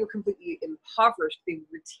even if they were completely impoverished, they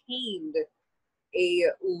retained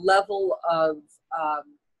a level of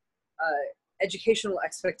educational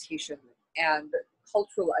expectation and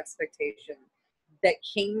cultural expectation that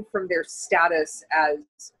came from their status as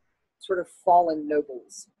sort of fallen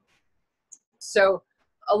nobles. So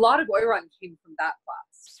a lot of Oiran came from that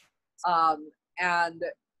class. And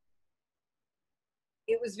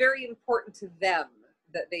it was very important to them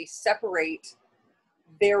that they separate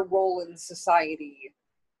their role in society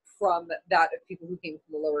from that of people who came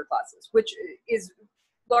from the lower classes, which is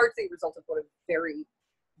largely a result of what a very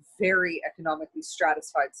very economically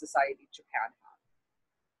stratified society Japan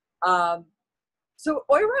had. So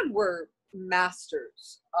Oiran were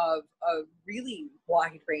masters of a really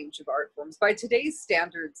wide range of art forms. By today's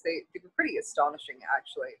standards, they were pretty astonishing,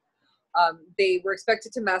 actually. They were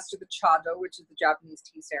expected to master the chado, which is the Japanese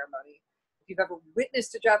tea ceremony. If you've ever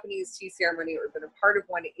witnessed a Japanese tea ceremony or been a part of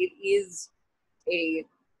one, it is a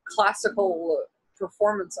classical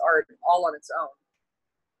performance art all on its own.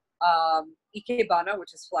 Ikebana,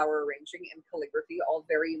 which is flower arranging, and calligraphy, all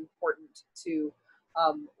very important to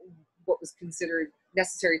what was considered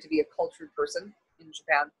necessary to be a cultured person in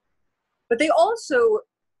Japan. But they also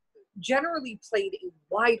generally played a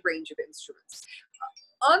wide range of instruments.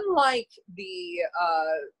 Unlike the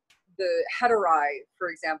Hetairai, for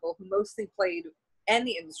example, who mostly played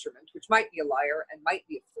any instrument, which might be a lyre and might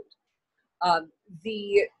be a flute,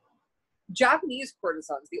 the Japanese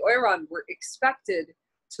courtesans, the Oiran, were expected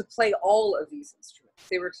to play all of these instruments.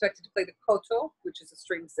 They were expected to play the koto, which is a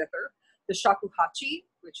string zither, the shakuhachi,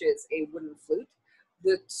 which is a wooden flute,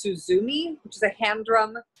 the tsuzumi, which is a hand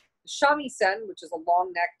drum, the shamisen, which is a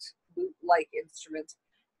long-necked flute-like instrument,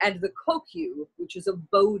 and the kokyu, which is a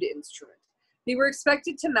bowed instrument. They were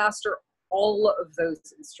expected to master all of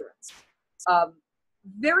those instruments.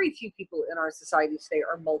 Very few people in our society today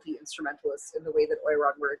are multi-instrumentalists in the way that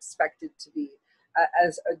Oiran were expected to be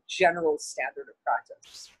as a general standard of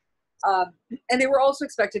practice. And they were also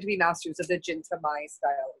expected to be masters of the jintamai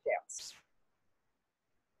style of dance.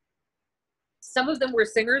 Some of them were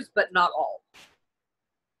singers, but not all.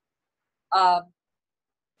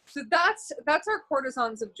 So that's our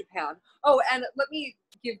courtesans of Japan. Oh, and let me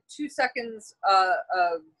give 2 seconds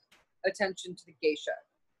of attention to the geisha.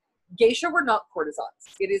 Geisha were not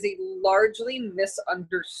courtesans. It is a largely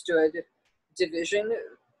misunderstood division,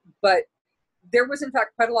 but there was in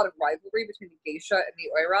fact quite a lot of rivalry between the geisha and the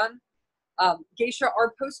Oiran. Geisha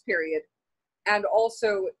are post-period, and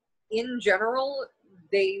also in general,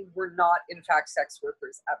 they were not in fact sex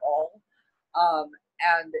workers at all.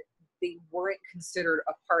 And they weren't considered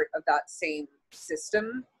a part of that same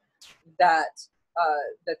system that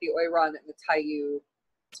the Oiran and the Taiyu,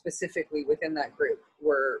 specifically within that group,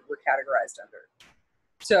 were categorized under.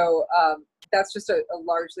 So that's just a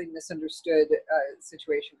largely misunderstood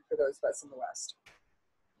situation for those of us in the West.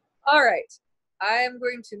 All right, I am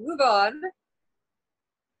going to move on.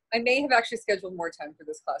 I may have actually scheduled more time for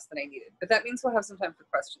this class than I needed, but that means we'll have some time for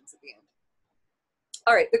questions at the end.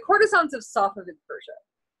 All right, the courtesans of Safavid Persia.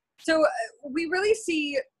 So we really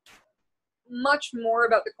see much more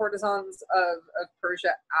about the courtesans of Persia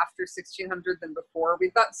after 1600 than before.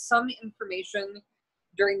 We've got some information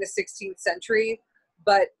during the 16th century,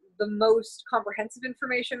 but the most comprehensive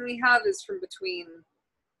information we have is from between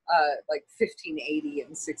like 1580 and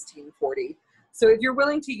 1640. So if you're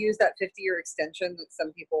willing to use that 50-year extension that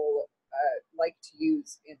some people like to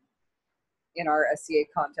use in our SCA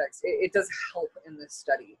context, it does help in this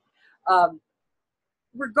study.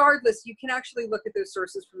 Regardless, you can actually look at those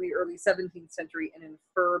sources from the early 17th century and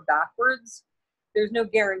infer backwards. There's no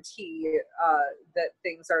guarantee that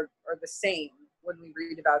things are the same when we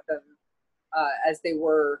read about them as they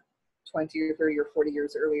were 20 or 30 or 40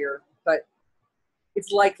 years earlier, but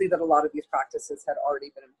it's likely that a lot of these practices had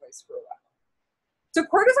already been in place for a while. So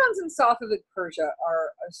courtesans in Safavid Persia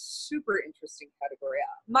are a super interesting category.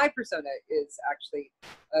 My persona is actually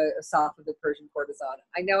a Safavid Persian courtesan.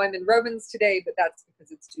 I know I'm in Romans today, but that's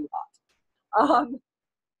because it's too hot.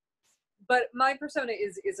 But my persona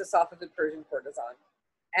is a Safavid Persian courtesan.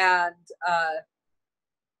 And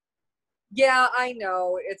yeah, I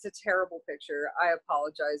know, it's a terrible picture. I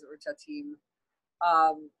apologize, Urta team.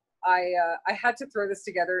 I had to throw this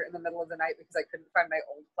together in the middle of the night because I couldn't find my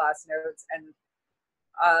old class notes, and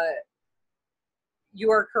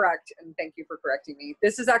you are correct, and thank you for correcting me.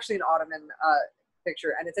 This is actually an Ottoman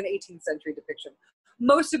picture, and it's an 18th century depiction.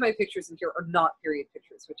 Most of my pictures in here are not period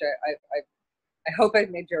pictures, which I hope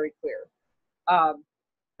I've made very clear.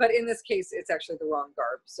 But in this case, it's actually the wrong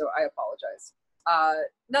garb, so I apologize.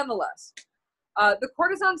 Nonetheless, the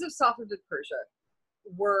courtesans of Safavid Persia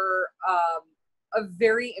were a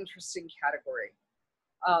very interesting category.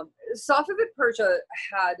 Safavid Persia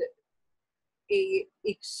had a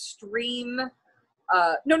extreme,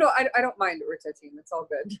 no, I don't mind Urta team, it's all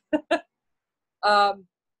good.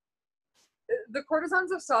 The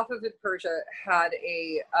courtesans of Safavid Persia had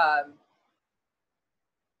a,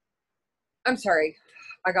 I'm sorry,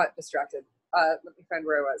 I got distracted. Let me find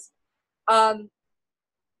where I was.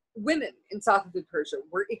 Women in Safavid Persia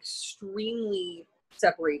were extremely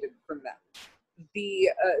separated from men.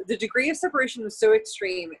 The degree of separation was so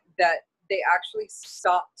extreme that they actually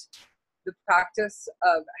stopped the practice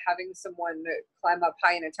of having someone climb up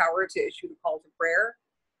high in a tower to issue the call to prayer,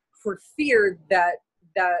 for fear that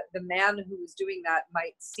the man who was doing that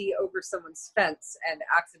might see over someone's fence and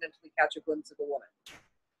accidentally catch a glimpse of a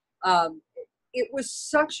woman. It was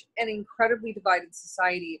such an incredibly divided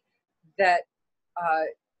society that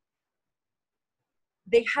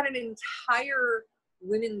they had an entire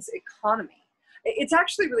women's economy. It's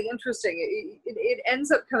actually really interesting. It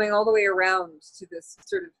ends up coming all the way around to this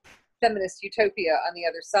sort of feminist utopia on the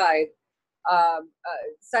other side,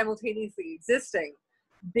 simultaneously existing,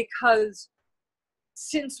 because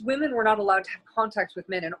since women were not allowed to have contact with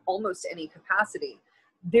men in almost any capacity,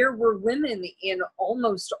 there were women in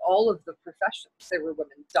almost all of the professions. There were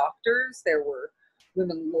women doctors, there were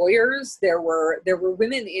women lawyers, there were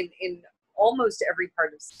women in almost every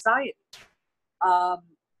part of society.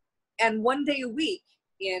 And one day a week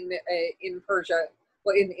in Persia,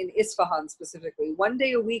 well, in Isfahan specifically, one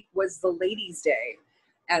day a week was the ladies' day,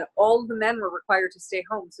 and all the men were required to stay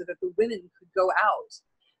home so that the women could go out,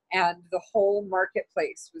 and the whole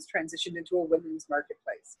marketplace was transitioned into a women's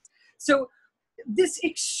marketplace. So this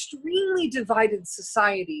extremely divided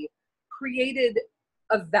society created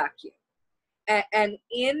a vacuum, and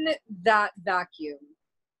in that vacuum,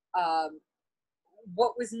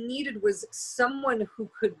 what was needed was someone who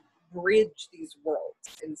could bridge these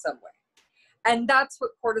worlds in some way. And that's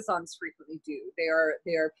what courtesans frequently do. They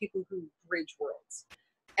are people who bridge worlds.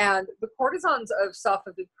 And the courtesans of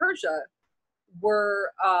Safavid Persia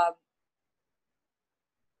were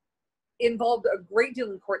involved a great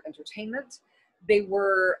deal in court entertainment. They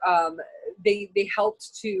were they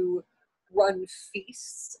helped to run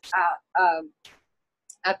feasts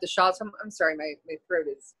at the Shah's home. I'm sorry, my throat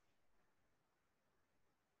is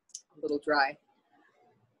a little dry.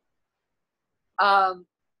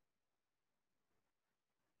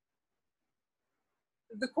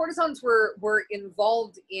 The courtesans were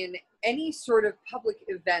involved in any sort of public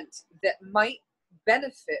event that might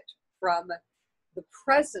benefit from the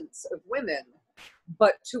presence of women,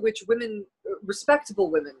 but to which women, respectable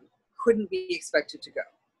women, couldn't be expected to go.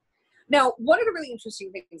 Now, one of the really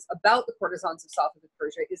interesting things about the courtesans of Safavid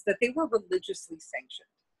Persia is that they were religiously sanctioned.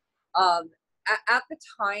 At the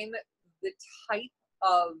time, the type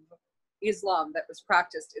of Islam that was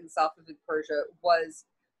practiced in Safavid Persia was,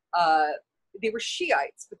 they were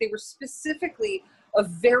Shiites, but they were specifically a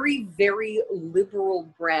very, very liberal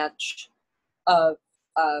branch of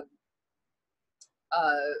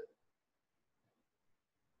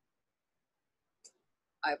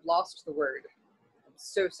I've lost the word. I'm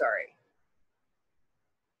so sorry.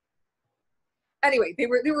 Anyway, they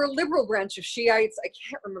were a liberal branch of Shiites. I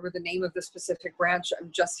can't remember the name of the specific branch.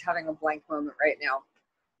 I'm just having a blank moment right now.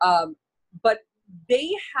 But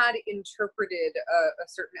they had interpreted a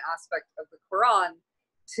certain aspect of the Quran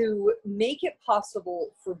to make it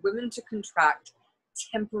possible for women to contract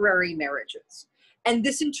temporary marriages. And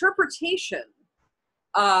this interpretation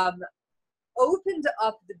opened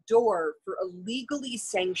up the door for a legally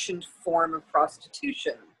sanctioned form of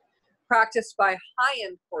prostitution practiced by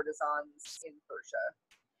high-end courtesans in Persia,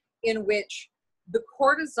 in which the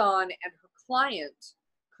courtesan and her client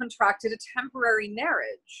contracted a temporary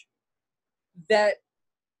marriage that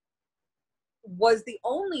was the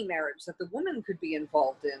only marriage that the woman could be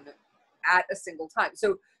involved in at a single time.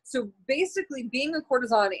 So basically, being a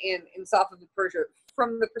courtesan in Safavid Persia,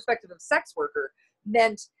 from the perspective of sex worker,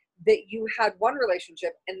 meant that you had one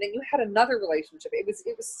relationship and then you had another relationship. It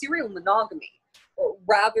was serial monogamy,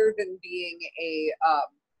 rather than being a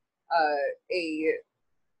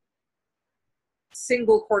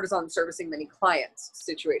single courtesan servicing many clients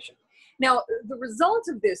situation. Now, the result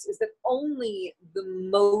of this is that only the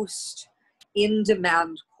most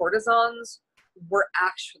in-demand courtesans were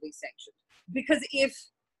actually sanctioned. Because if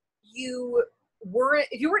you weren't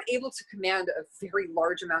able to command a very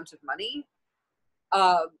large amount of money,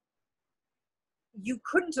 you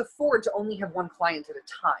couldn't afford to only have one client at a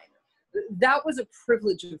time. That was a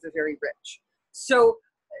privilege of the very rich. So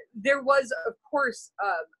there was, of course,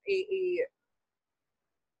 a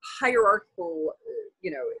hierarchical,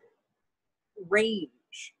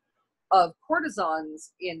 range of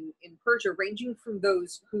courtesans in Persia, ranging from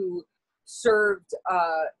those who served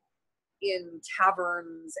in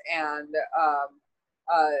taverns and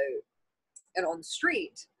on the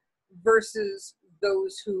street, versus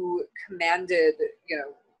those who commanded,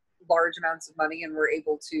 large amounts of money and were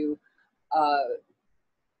able to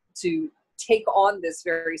take on this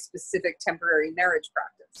very specific temporary marriage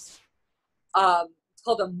practice. It's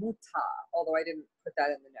called a muta, although I didn't put that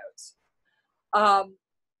in the notes.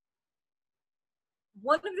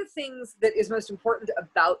 One of the things that is most important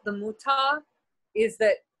about the muta is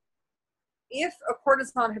that if a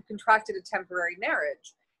courtesan had contracted a temporary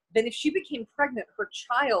marriage, then if she became pregnant, her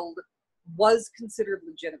child was considered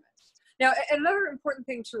legitimate. Now, another important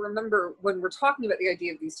thing to remember when we're talking about the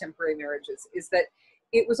idea of these temporary marriages is that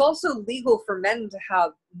it was also legal for men to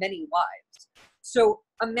have many wives. So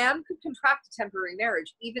a man could contract a temporary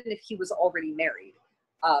marriage even if he was already married.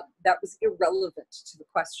 That was irrelevant to the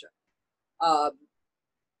question.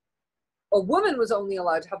 A woman was only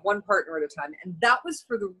allowed to have one partner at a time, and that was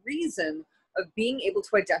for the reason of being able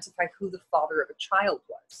to identify who the father of a child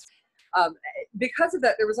was. Because of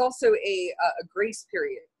that, there was also a grace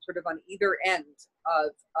period sort of on either end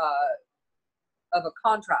of a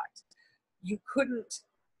contract. You couldn't,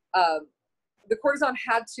 the courtesan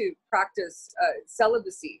had to practice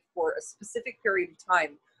celibacy for a specific period of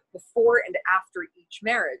time before and after each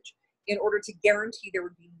marriage in order to guarantee there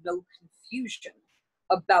would be no confusion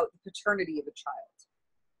about the paternity of a child.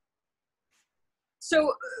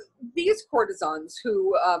 So these courtesans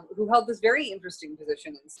who held this very interesting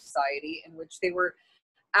position in society, in which they were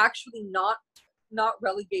actually not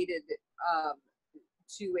relegated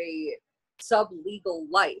to a sub-legal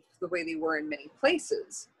life the way they were in many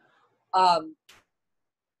places,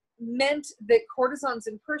 meant that courtesans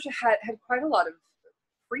in Persia had quite a lot of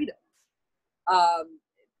freedom.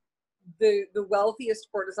 The wealthiest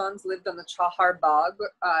courtesans lived on the Chahar Bagh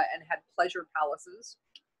and had pleasure palaces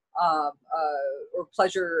or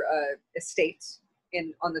pleasure estates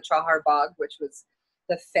on the Chahar Bagh, which was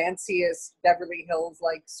the fanciest Beverly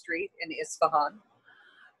Hills-like street in Isfahan.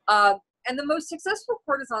 And the most successful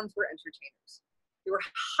courtesans were entertainers. They were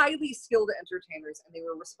highly skilled entertainers, and they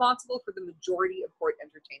were responsible for the majority of court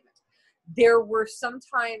entertainment. There were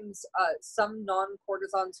sometimes some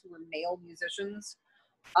non-courtesans who were male musicians,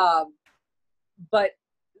 but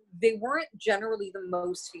they weren't generally the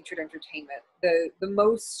most featured entertainment. The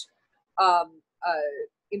most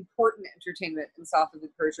important entertainment in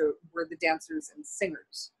Safavid Persia were the dancers and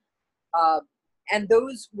singers. And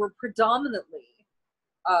those were predominantly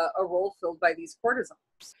a role filled by these courtesans.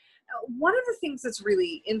 Now, one of the things that's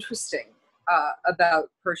really interesting about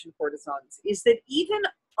Persian courtesans is that even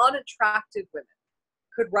unattractive women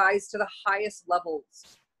could rise to the highest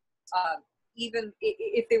levels, even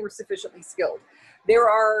if they were sufficiently skilled. There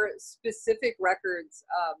are specific records.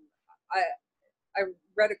 I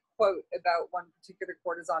read a quote about one particular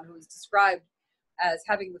courtesan who was described as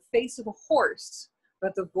having the face of a horse,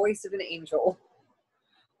 but the voice of an angel.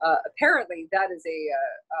 Apparently, that is a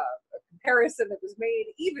comparison that was made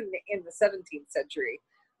even in the 17th century.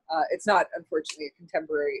 It's not, unfortunately, a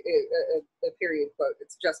contemporary, a period quote.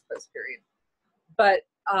 It's just post-period. But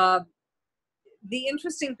the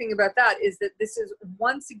interesting thing about that is that this is,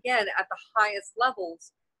 once again, at the highest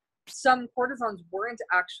levels, some courtesans weren't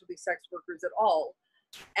actually sex workers at all.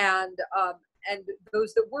 And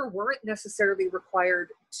those that weren't necessarily required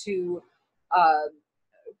to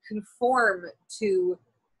conform to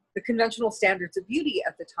the conventional standards of beauty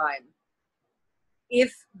at the time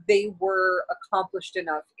if they were accomplished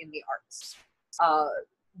enough in the arts.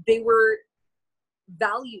 They were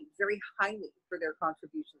valued very highly for their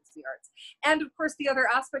contributions to the arts. And of course, the other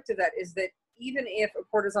aspect of that is that even if a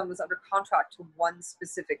courtesan was under contract to one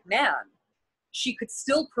specific man, she could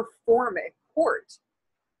still perform at court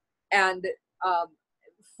and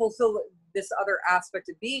fulfill this other aspect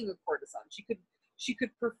of being a courtesan. She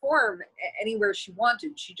could perform anywhere she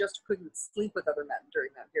wanted. She just couldn't sleep with other men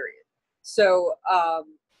during that period. So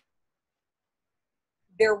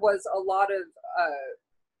there was a lot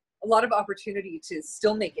of opportunity to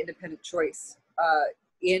still make independent choice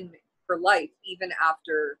in her life, even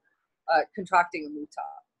after contracting a muta.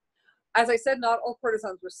 As I said, not all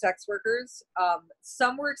courtesans were sex workers.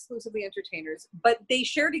 Some were exclusively entertainers, but they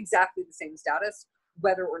shared exactly the same status,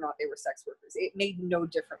 whether or not they were sex workers. It made no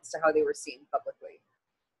difference to how they were seen publicly.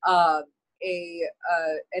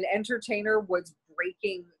 An entertainer was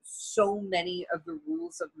breaking so many of the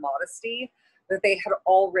rules of modesty that they had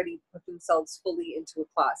already put themselves fully into a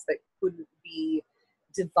class that couldn't be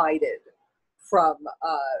divided from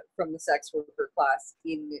the sex worker class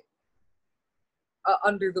in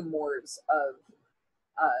under the mores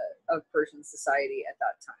of Persian society at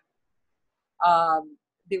that time.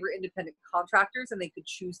 They were independent contractors, and they could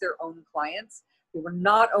choose their own clients. They were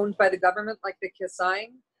not owned by the government like the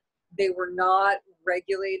Kisaing. They were not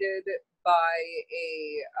regulated by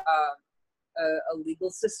a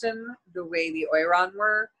legal system the way the Oiran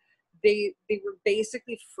were. They were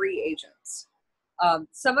basically free agents.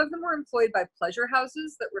 Some of them were employed by pleasure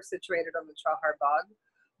houses that were situated on the Chahar Bagh,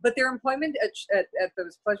 but their employment at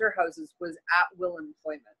those pleasure houses was at-will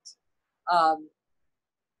employment.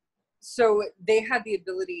 So they had the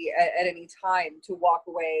ability at any time to walk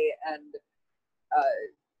away and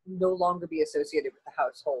no longer be associated with the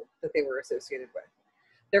household that they were associated with.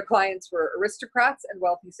 Their clients were aristocrats and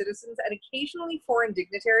wealthy citizens, and occasionally foreign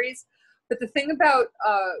dignitaries. But the thing about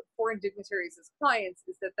foreign dignitaries as clients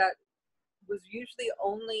is that that was usually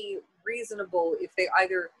only reasonable if they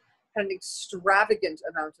either had an extravagant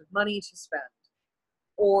amount of money to spend,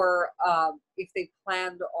 or if they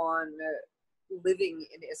planned on living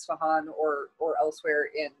in Isfahan or elsewhere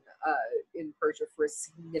in Persia for a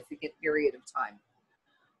significant period of time.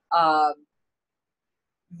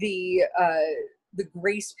 The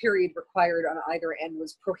grace period required on either end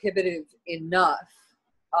was prohibitive enough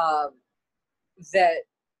that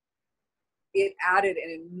it added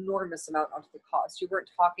an enormous amount onto the cost. You weren't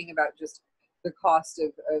talking about just the cost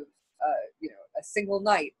of a single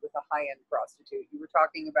night with a high-end prostitute. You were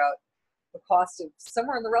talking about the cost of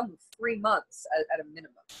somewhere in the realm of 3 months at a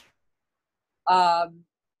minimum.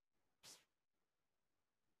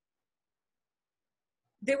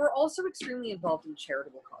 They were also extremely involved in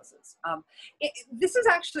charitable causes. This is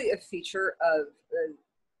actually a feature of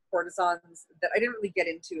courtesans that I didn't really get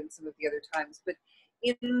into in some of the other times, but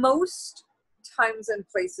in most times and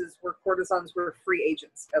places where courtesans were free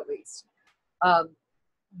agents, at least,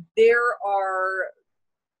 there are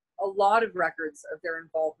a lot of records of their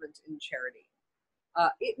involvement in charity.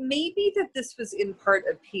 It may be that this was in part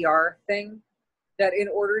a PR thing, that in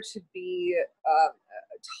order to be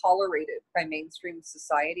tolerated by mainstream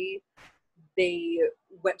society, they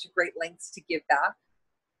went to great lengths to give back.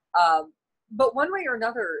 But one way or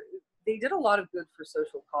another, they did a lot of good for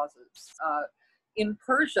social causes. In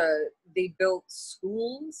Persia, they built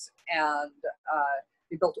schools and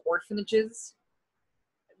they built orphanages.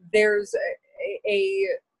 There's a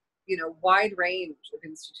wide range of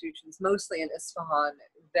institutions, mostly in Isfahan,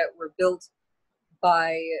 that were built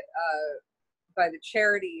by the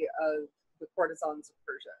charity of the courtesans of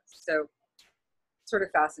Persia. So, sort of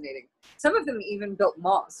fascinating. Some of them even built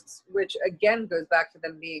mosques, which again goes back to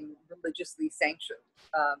them being religiously sanctioned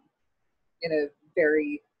in a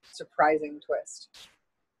very surprising twist.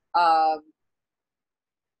 All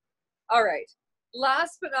right.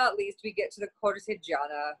 Last but not least, we get to the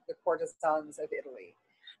Corteggiana, the courtesans of Italy.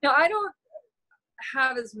 Now, I don't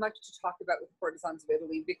have as much to talk about with the courtesans of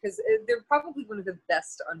Italy because they're probably one of the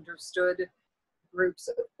best understood groups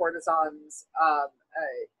of courtesans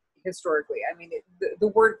historically. I mean, the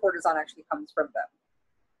word courtesan actually comes from them.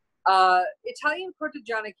 Italian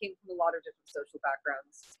corteggiane came from a lot of different social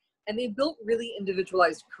backgrounds, and they built really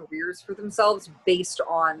individualized careers for themselves based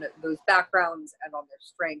on those backgrounds and on their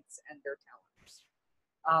strengths and their talents.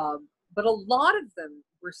 But a lot of them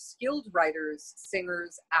were skilled writers,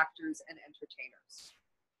 singers, actors, and entertainers.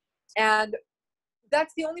 And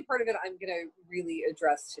that's the only part of it I'm going to really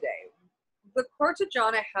address today. The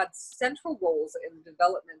Corteggiana had central roles in the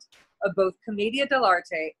development of both commedia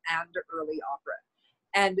dell'arte and early opera.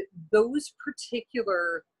 And those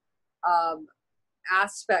particular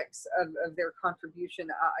aspects of their contribution,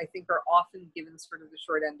 I think, are often given sort of the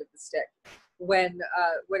short end of the stick, when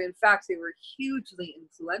in fact they were hugely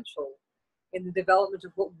influential in the development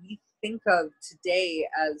of what we think of today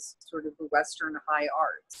as sort of the Western high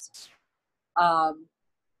arts.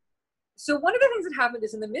 So one of the things that happened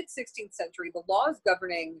is in the mid-16th century, the laws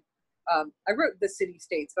governing, I wrote the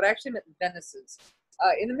city-states, but I actually meant Venice's.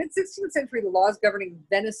 In the mid-16th century, the laws governing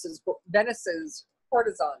Venice's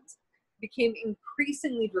courtesans became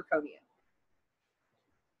increasingly draconian.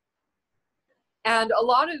 And a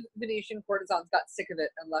lot of Venetian courtesans got sick of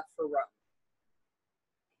it and left for Rome.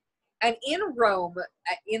 And in Rome,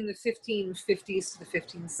 in the 1550s to the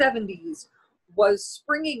 1570s, was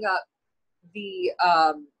springing up the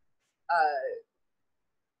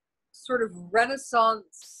sort of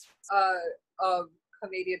renaissance of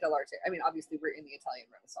commedia dell'arte. I mean, obviously we're in the Italian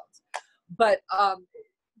Renaissance, but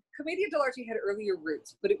commedia dell'arte had earlier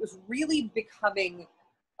roots, but it was really becoming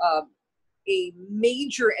a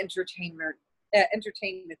major entertainment that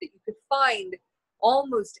you could find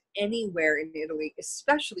almost anywhere in Italy,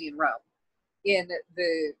 especially in Rome, in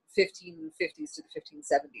the 1550s to the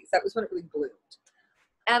 1570s. That was when it really bloomed.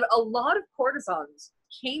 And a lot of courtesans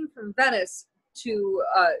came from Venice to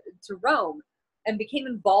Rome and became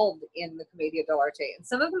involved in the commedia dell'arte. And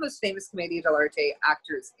some of the most famous commedia dell'arte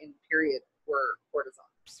actors in the period were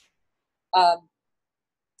courtesans.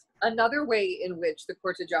 Another way in which the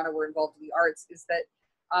Corteggiana were involved in the arts is that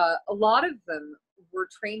a lot of them were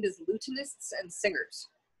trained as lutanists and singers.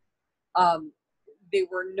 They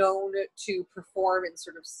were known to perform in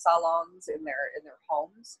sort of salons in their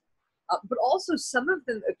homes. But also some of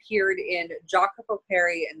them appeared in Jacopo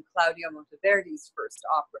Peri and Claudio Monteverdi's first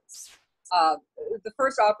operas. The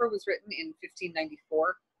first opera was written in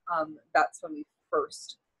 1594. That's when we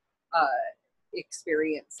first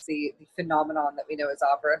experience the phenomenon that we know as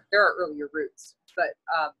opera. There are earlier roots, but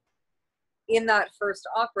in that first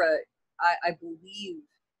opera, I believe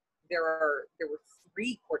there were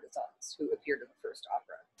 3 courtesans who appeared in the first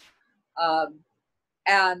opera.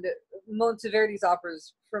 And Monteverdi's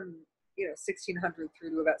operas from 1600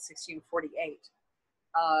 through to about 1648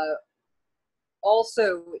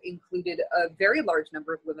 also included a very large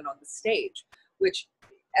number of women on the stage, which,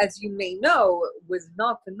 as you may know, was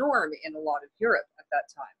not the norm in a lot of Europe at that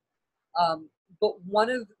time. But one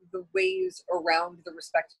of the ways around the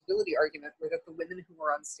respectability argument were that the women who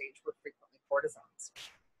were on stage were frequently courtesans.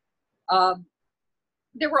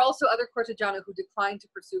 There were also other corteggiane who declined to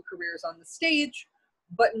pursue careers on the stage,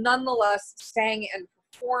 but nonetheless sang and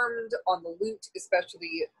performed on the lute,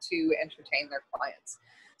 especially to entertain their clients.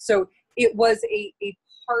 So it was a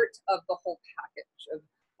part of the whole package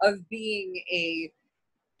of being a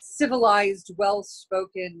civilized,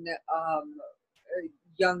 well-spoken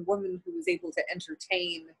young woman who was able to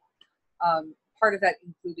entertain. Part of that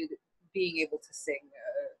included being able to sing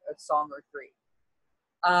a song or 3.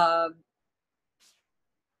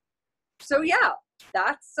 So yeah,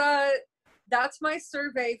 that's my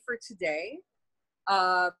survey for today.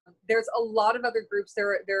 There's a lot of other groups.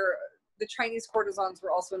 The Chinese courtesans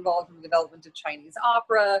were also involved in the development of Chinese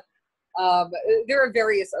opera. There are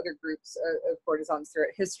various other groups of courtesans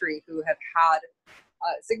throughout history who have had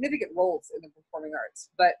significant roles in the performing arts.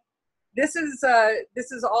 But this is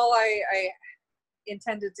all I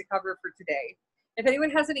intended to cover for today. If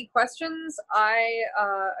anyone has any questions, I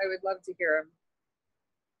would love to hear them.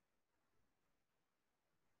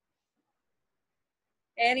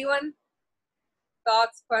 Anyone?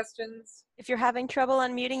 Thoughts, questions? If you're having trouble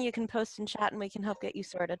unmuting, you can post in chat and we can help get you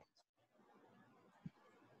sorted.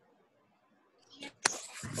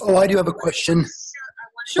 Oh, I do have a question.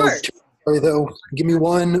 Sure. Sorry, though. Give me a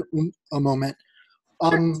moment.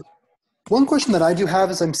 Sure. One question that I do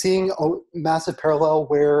have is I'm seeing a massive parallel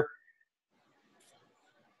where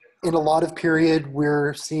in a lot of period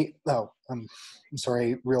we're seeing, I'm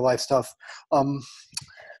sorry, real life stuff.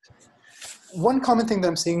 One common thing that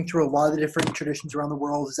I'm seeing through a lot of the different traditions around the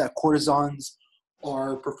world is that courtesans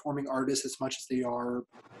are performing artists as much as they are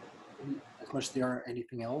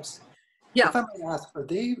anything else. Yeah. If I might ask,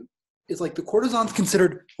 is like the courtesans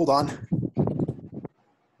considered, hold on.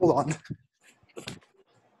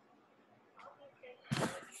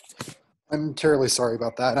 I'm terribly sorry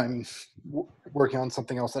about that. I'm working on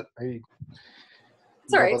something else that It's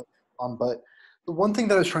all right. But the one thing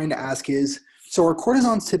that I was trying to ask is, so are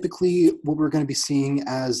courtesans typically what we're going to be seeing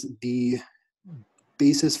as the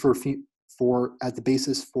basis for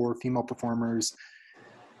female performers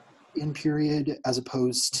in period, as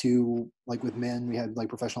opposed to like with men, we had like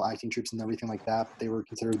professional acting troupes and everything like that. They were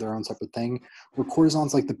considered their own separate thing. Were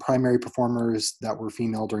courtesans like the primary performers that were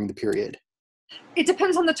female during the period? It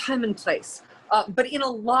depends on the time and place, but in a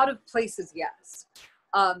lot of places, yes.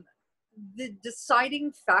 The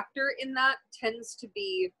deciding factor in that tends to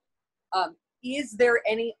be, is there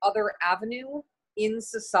any other avenue in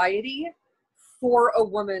society for a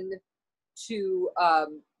woman to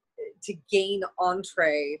gain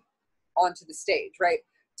entree onto the stage, right?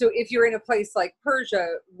 So if you're in a place like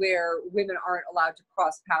Persia where women aren't allowed to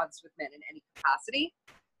cross paths with men in any capacity,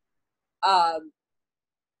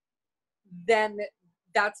 then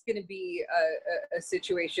that's going to be a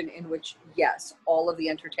situation in which, yes, all of the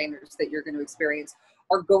entertainers that you're going to experience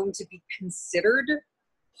are going to be considered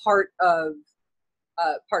part of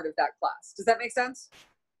that class. Does that make sense?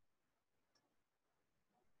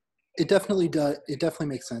 It definitely does. It definitely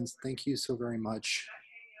makes sense. Thank you so very much.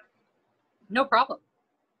 No problem.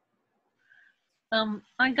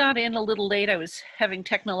 I got in a little late. I was having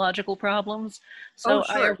technological problems. So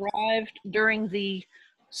sure. I arrived during the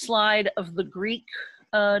slide of the Greek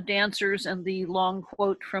dancers and the long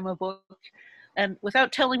quote from a book. And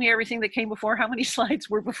without telling me everything that came before, how many slides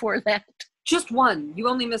were before that? Just one. You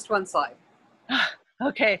only missed one slide.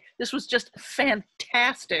 Okay. This was just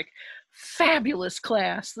fantastic. Fabulous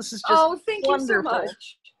class. This is just thank wonderful. You so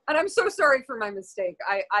much. And I'm so sorry for my mistake.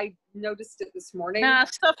 I noticed it this morning. Nah,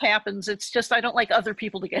 stuff happens. It's just I don't like other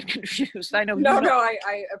people to get confused. I know. No,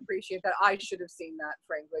 I appreciate that. I should have seen that,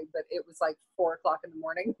 frankly, but it was like 4 o'clock in the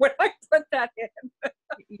morning when I put that in.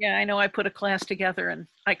 Yeah, I know. I put a class together and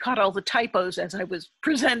I caught all the typos as I was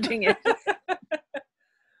presenting it.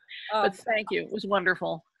 But thank you. It was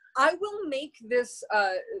wonderful. I will make this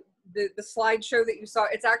the slideshow that you saw.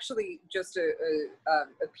 It's actually just a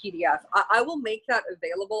PDF. I will make that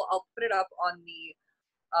available. I'll put it up on the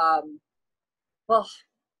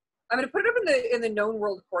I'm going to put it up in the Known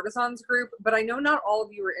World Courtesans group, but I know not all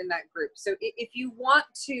of you are in that group. So if you want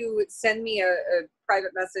to send me a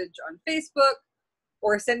private message on Facebook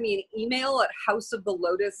or send me an email at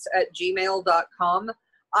houseofthelotus@gmail.com,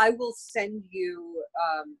 I will send you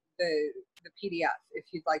the PDF if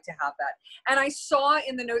you'd like to have that. And I saw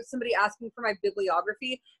in the notes somebody asking for my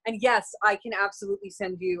bibliography, and yes, I can absolutely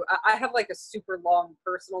send you. I have like a super long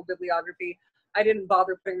personal bibliography. I didn't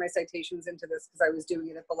bother putting my citations into this because I was doing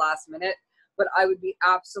it at the last minute, but I would be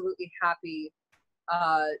absolutely happy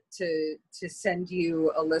to send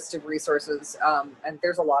you a list of resources, and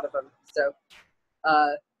there's a lot of them. So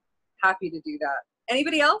happy to do that.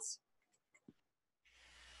 Anybody else?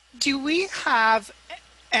 Do we have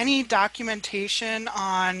any documentation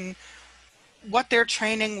on what their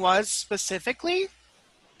training was specifically?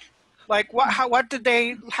 Like what did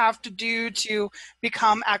they have to do to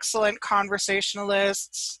become excellent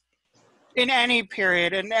conversationalists in any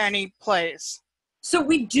period, in any place? So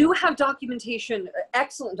we do have documentation,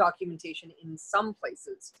 excellent documentation in some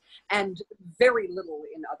places and very little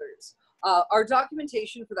in others. Our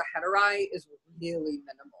documentation for the heteri is really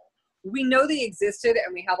minimal. We know they existed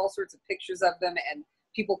and we have all sorts of pictures of them and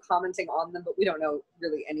people commenting on them, but we don't know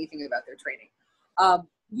really anything about their training.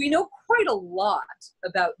 We know quite a lot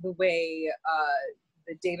about the way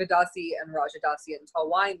the Devadasi and Rajadasi and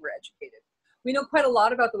Talwine were educated. We know quite a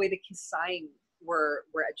lot about the way the Kisaing were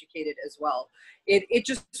educated as well. It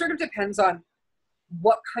just sort of depends on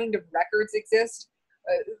what kind of records exist.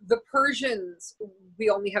 The Persians, we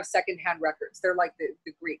only have secondhand records. They're like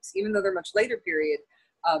the Greeks, even though they're much later period.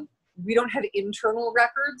 We don't have internal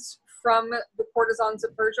records from the courtesans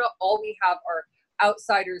of Persia. All we have are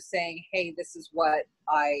outsiders saying, hey, this is what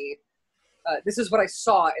I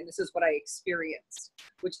saw and this is what I experienced,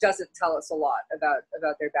 which doesn't tell us a lot about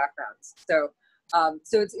their backgrounds. So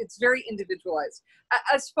it's very individualized.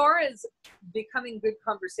 As far as becoming good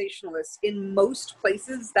conversationalists, in most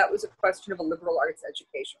places, that was a question of a liberal arts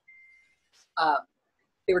education.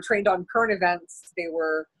 They were trained on current events. They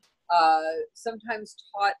were sometimes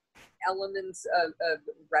taught elements of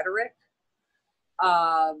rhetoric.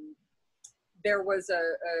 There was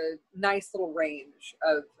a nice little range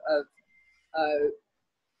of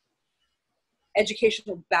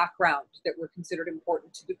educational background that were considered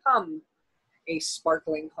important to become a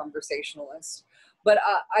sparkling conversationalist. But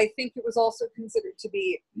I think it was also considered to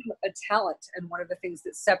be a talent and one of the things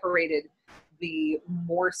that separated the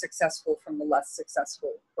more successful from the less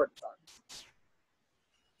successful courtesans.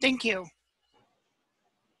 Thank you.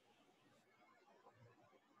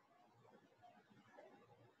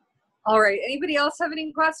 All right, anybody else have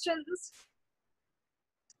any questions?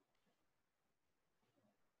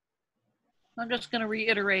 I'm just going to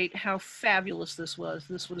reiterate how fabulous this was.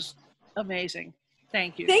 This was amazing.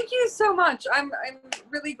 Thank you. Thank you so much. I'm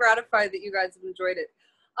really gratified that you guys have enjoyed it.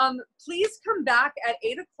 Please come back at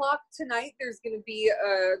 8 o'clock tonight. There's going to be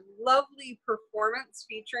a lovely performance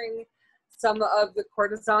featuring some of the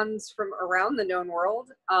courtesans from around the known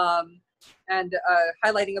world, and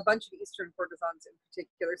highlighting a bunch of Eastern courtesans in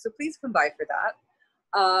particular. So please come by for that.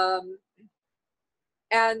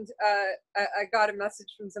 And I got a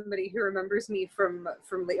message from somebody who remembers me from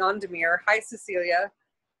Leondemir. Hi, Cecilia.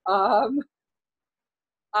 I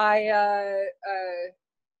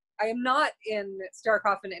am not in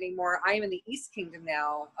Starkoffen anymore. I am in the East Kingdom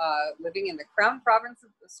now, living in the Crown Province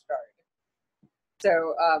of Bustard.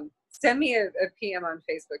 So send me a PM on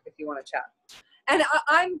Facebook if you want to chat. And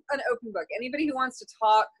I'm an open book. Anybody who wants to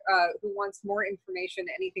talk, who wants more information,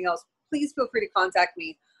 anything else, please feel free to contact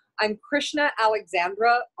me. I'm Krishna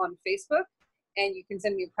Alexandra on Facebook, and you can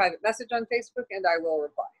send me a private message on Facebook, and I will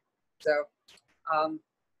reply. So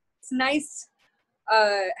it's nice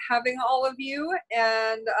having all of you,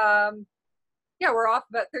 and yeah, we're off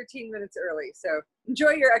about 13 minutes early, so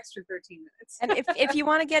enjoy your extra 13 minutes. And if you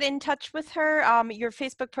want to get in touch with her, your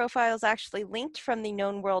Facebook profile is actually linked from the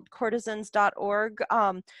knownworldcourtesans.org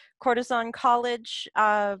Courtesan College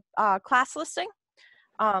class listing.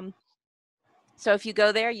 So if you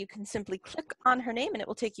go there, you can simply click on her name and it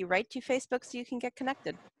will take you right to Facebook so you can get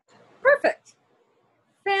connected. Perfect.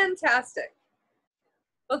 Fantastic.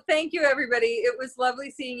 Well, thank you, everybody. It was lovely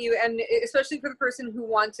seeing you, and especially for the person who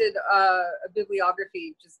wanted a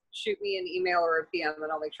bibliography, just shoot me an email or a PM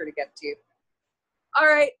and I'll make sure to get it to you. All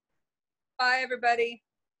right. Bye, everybody.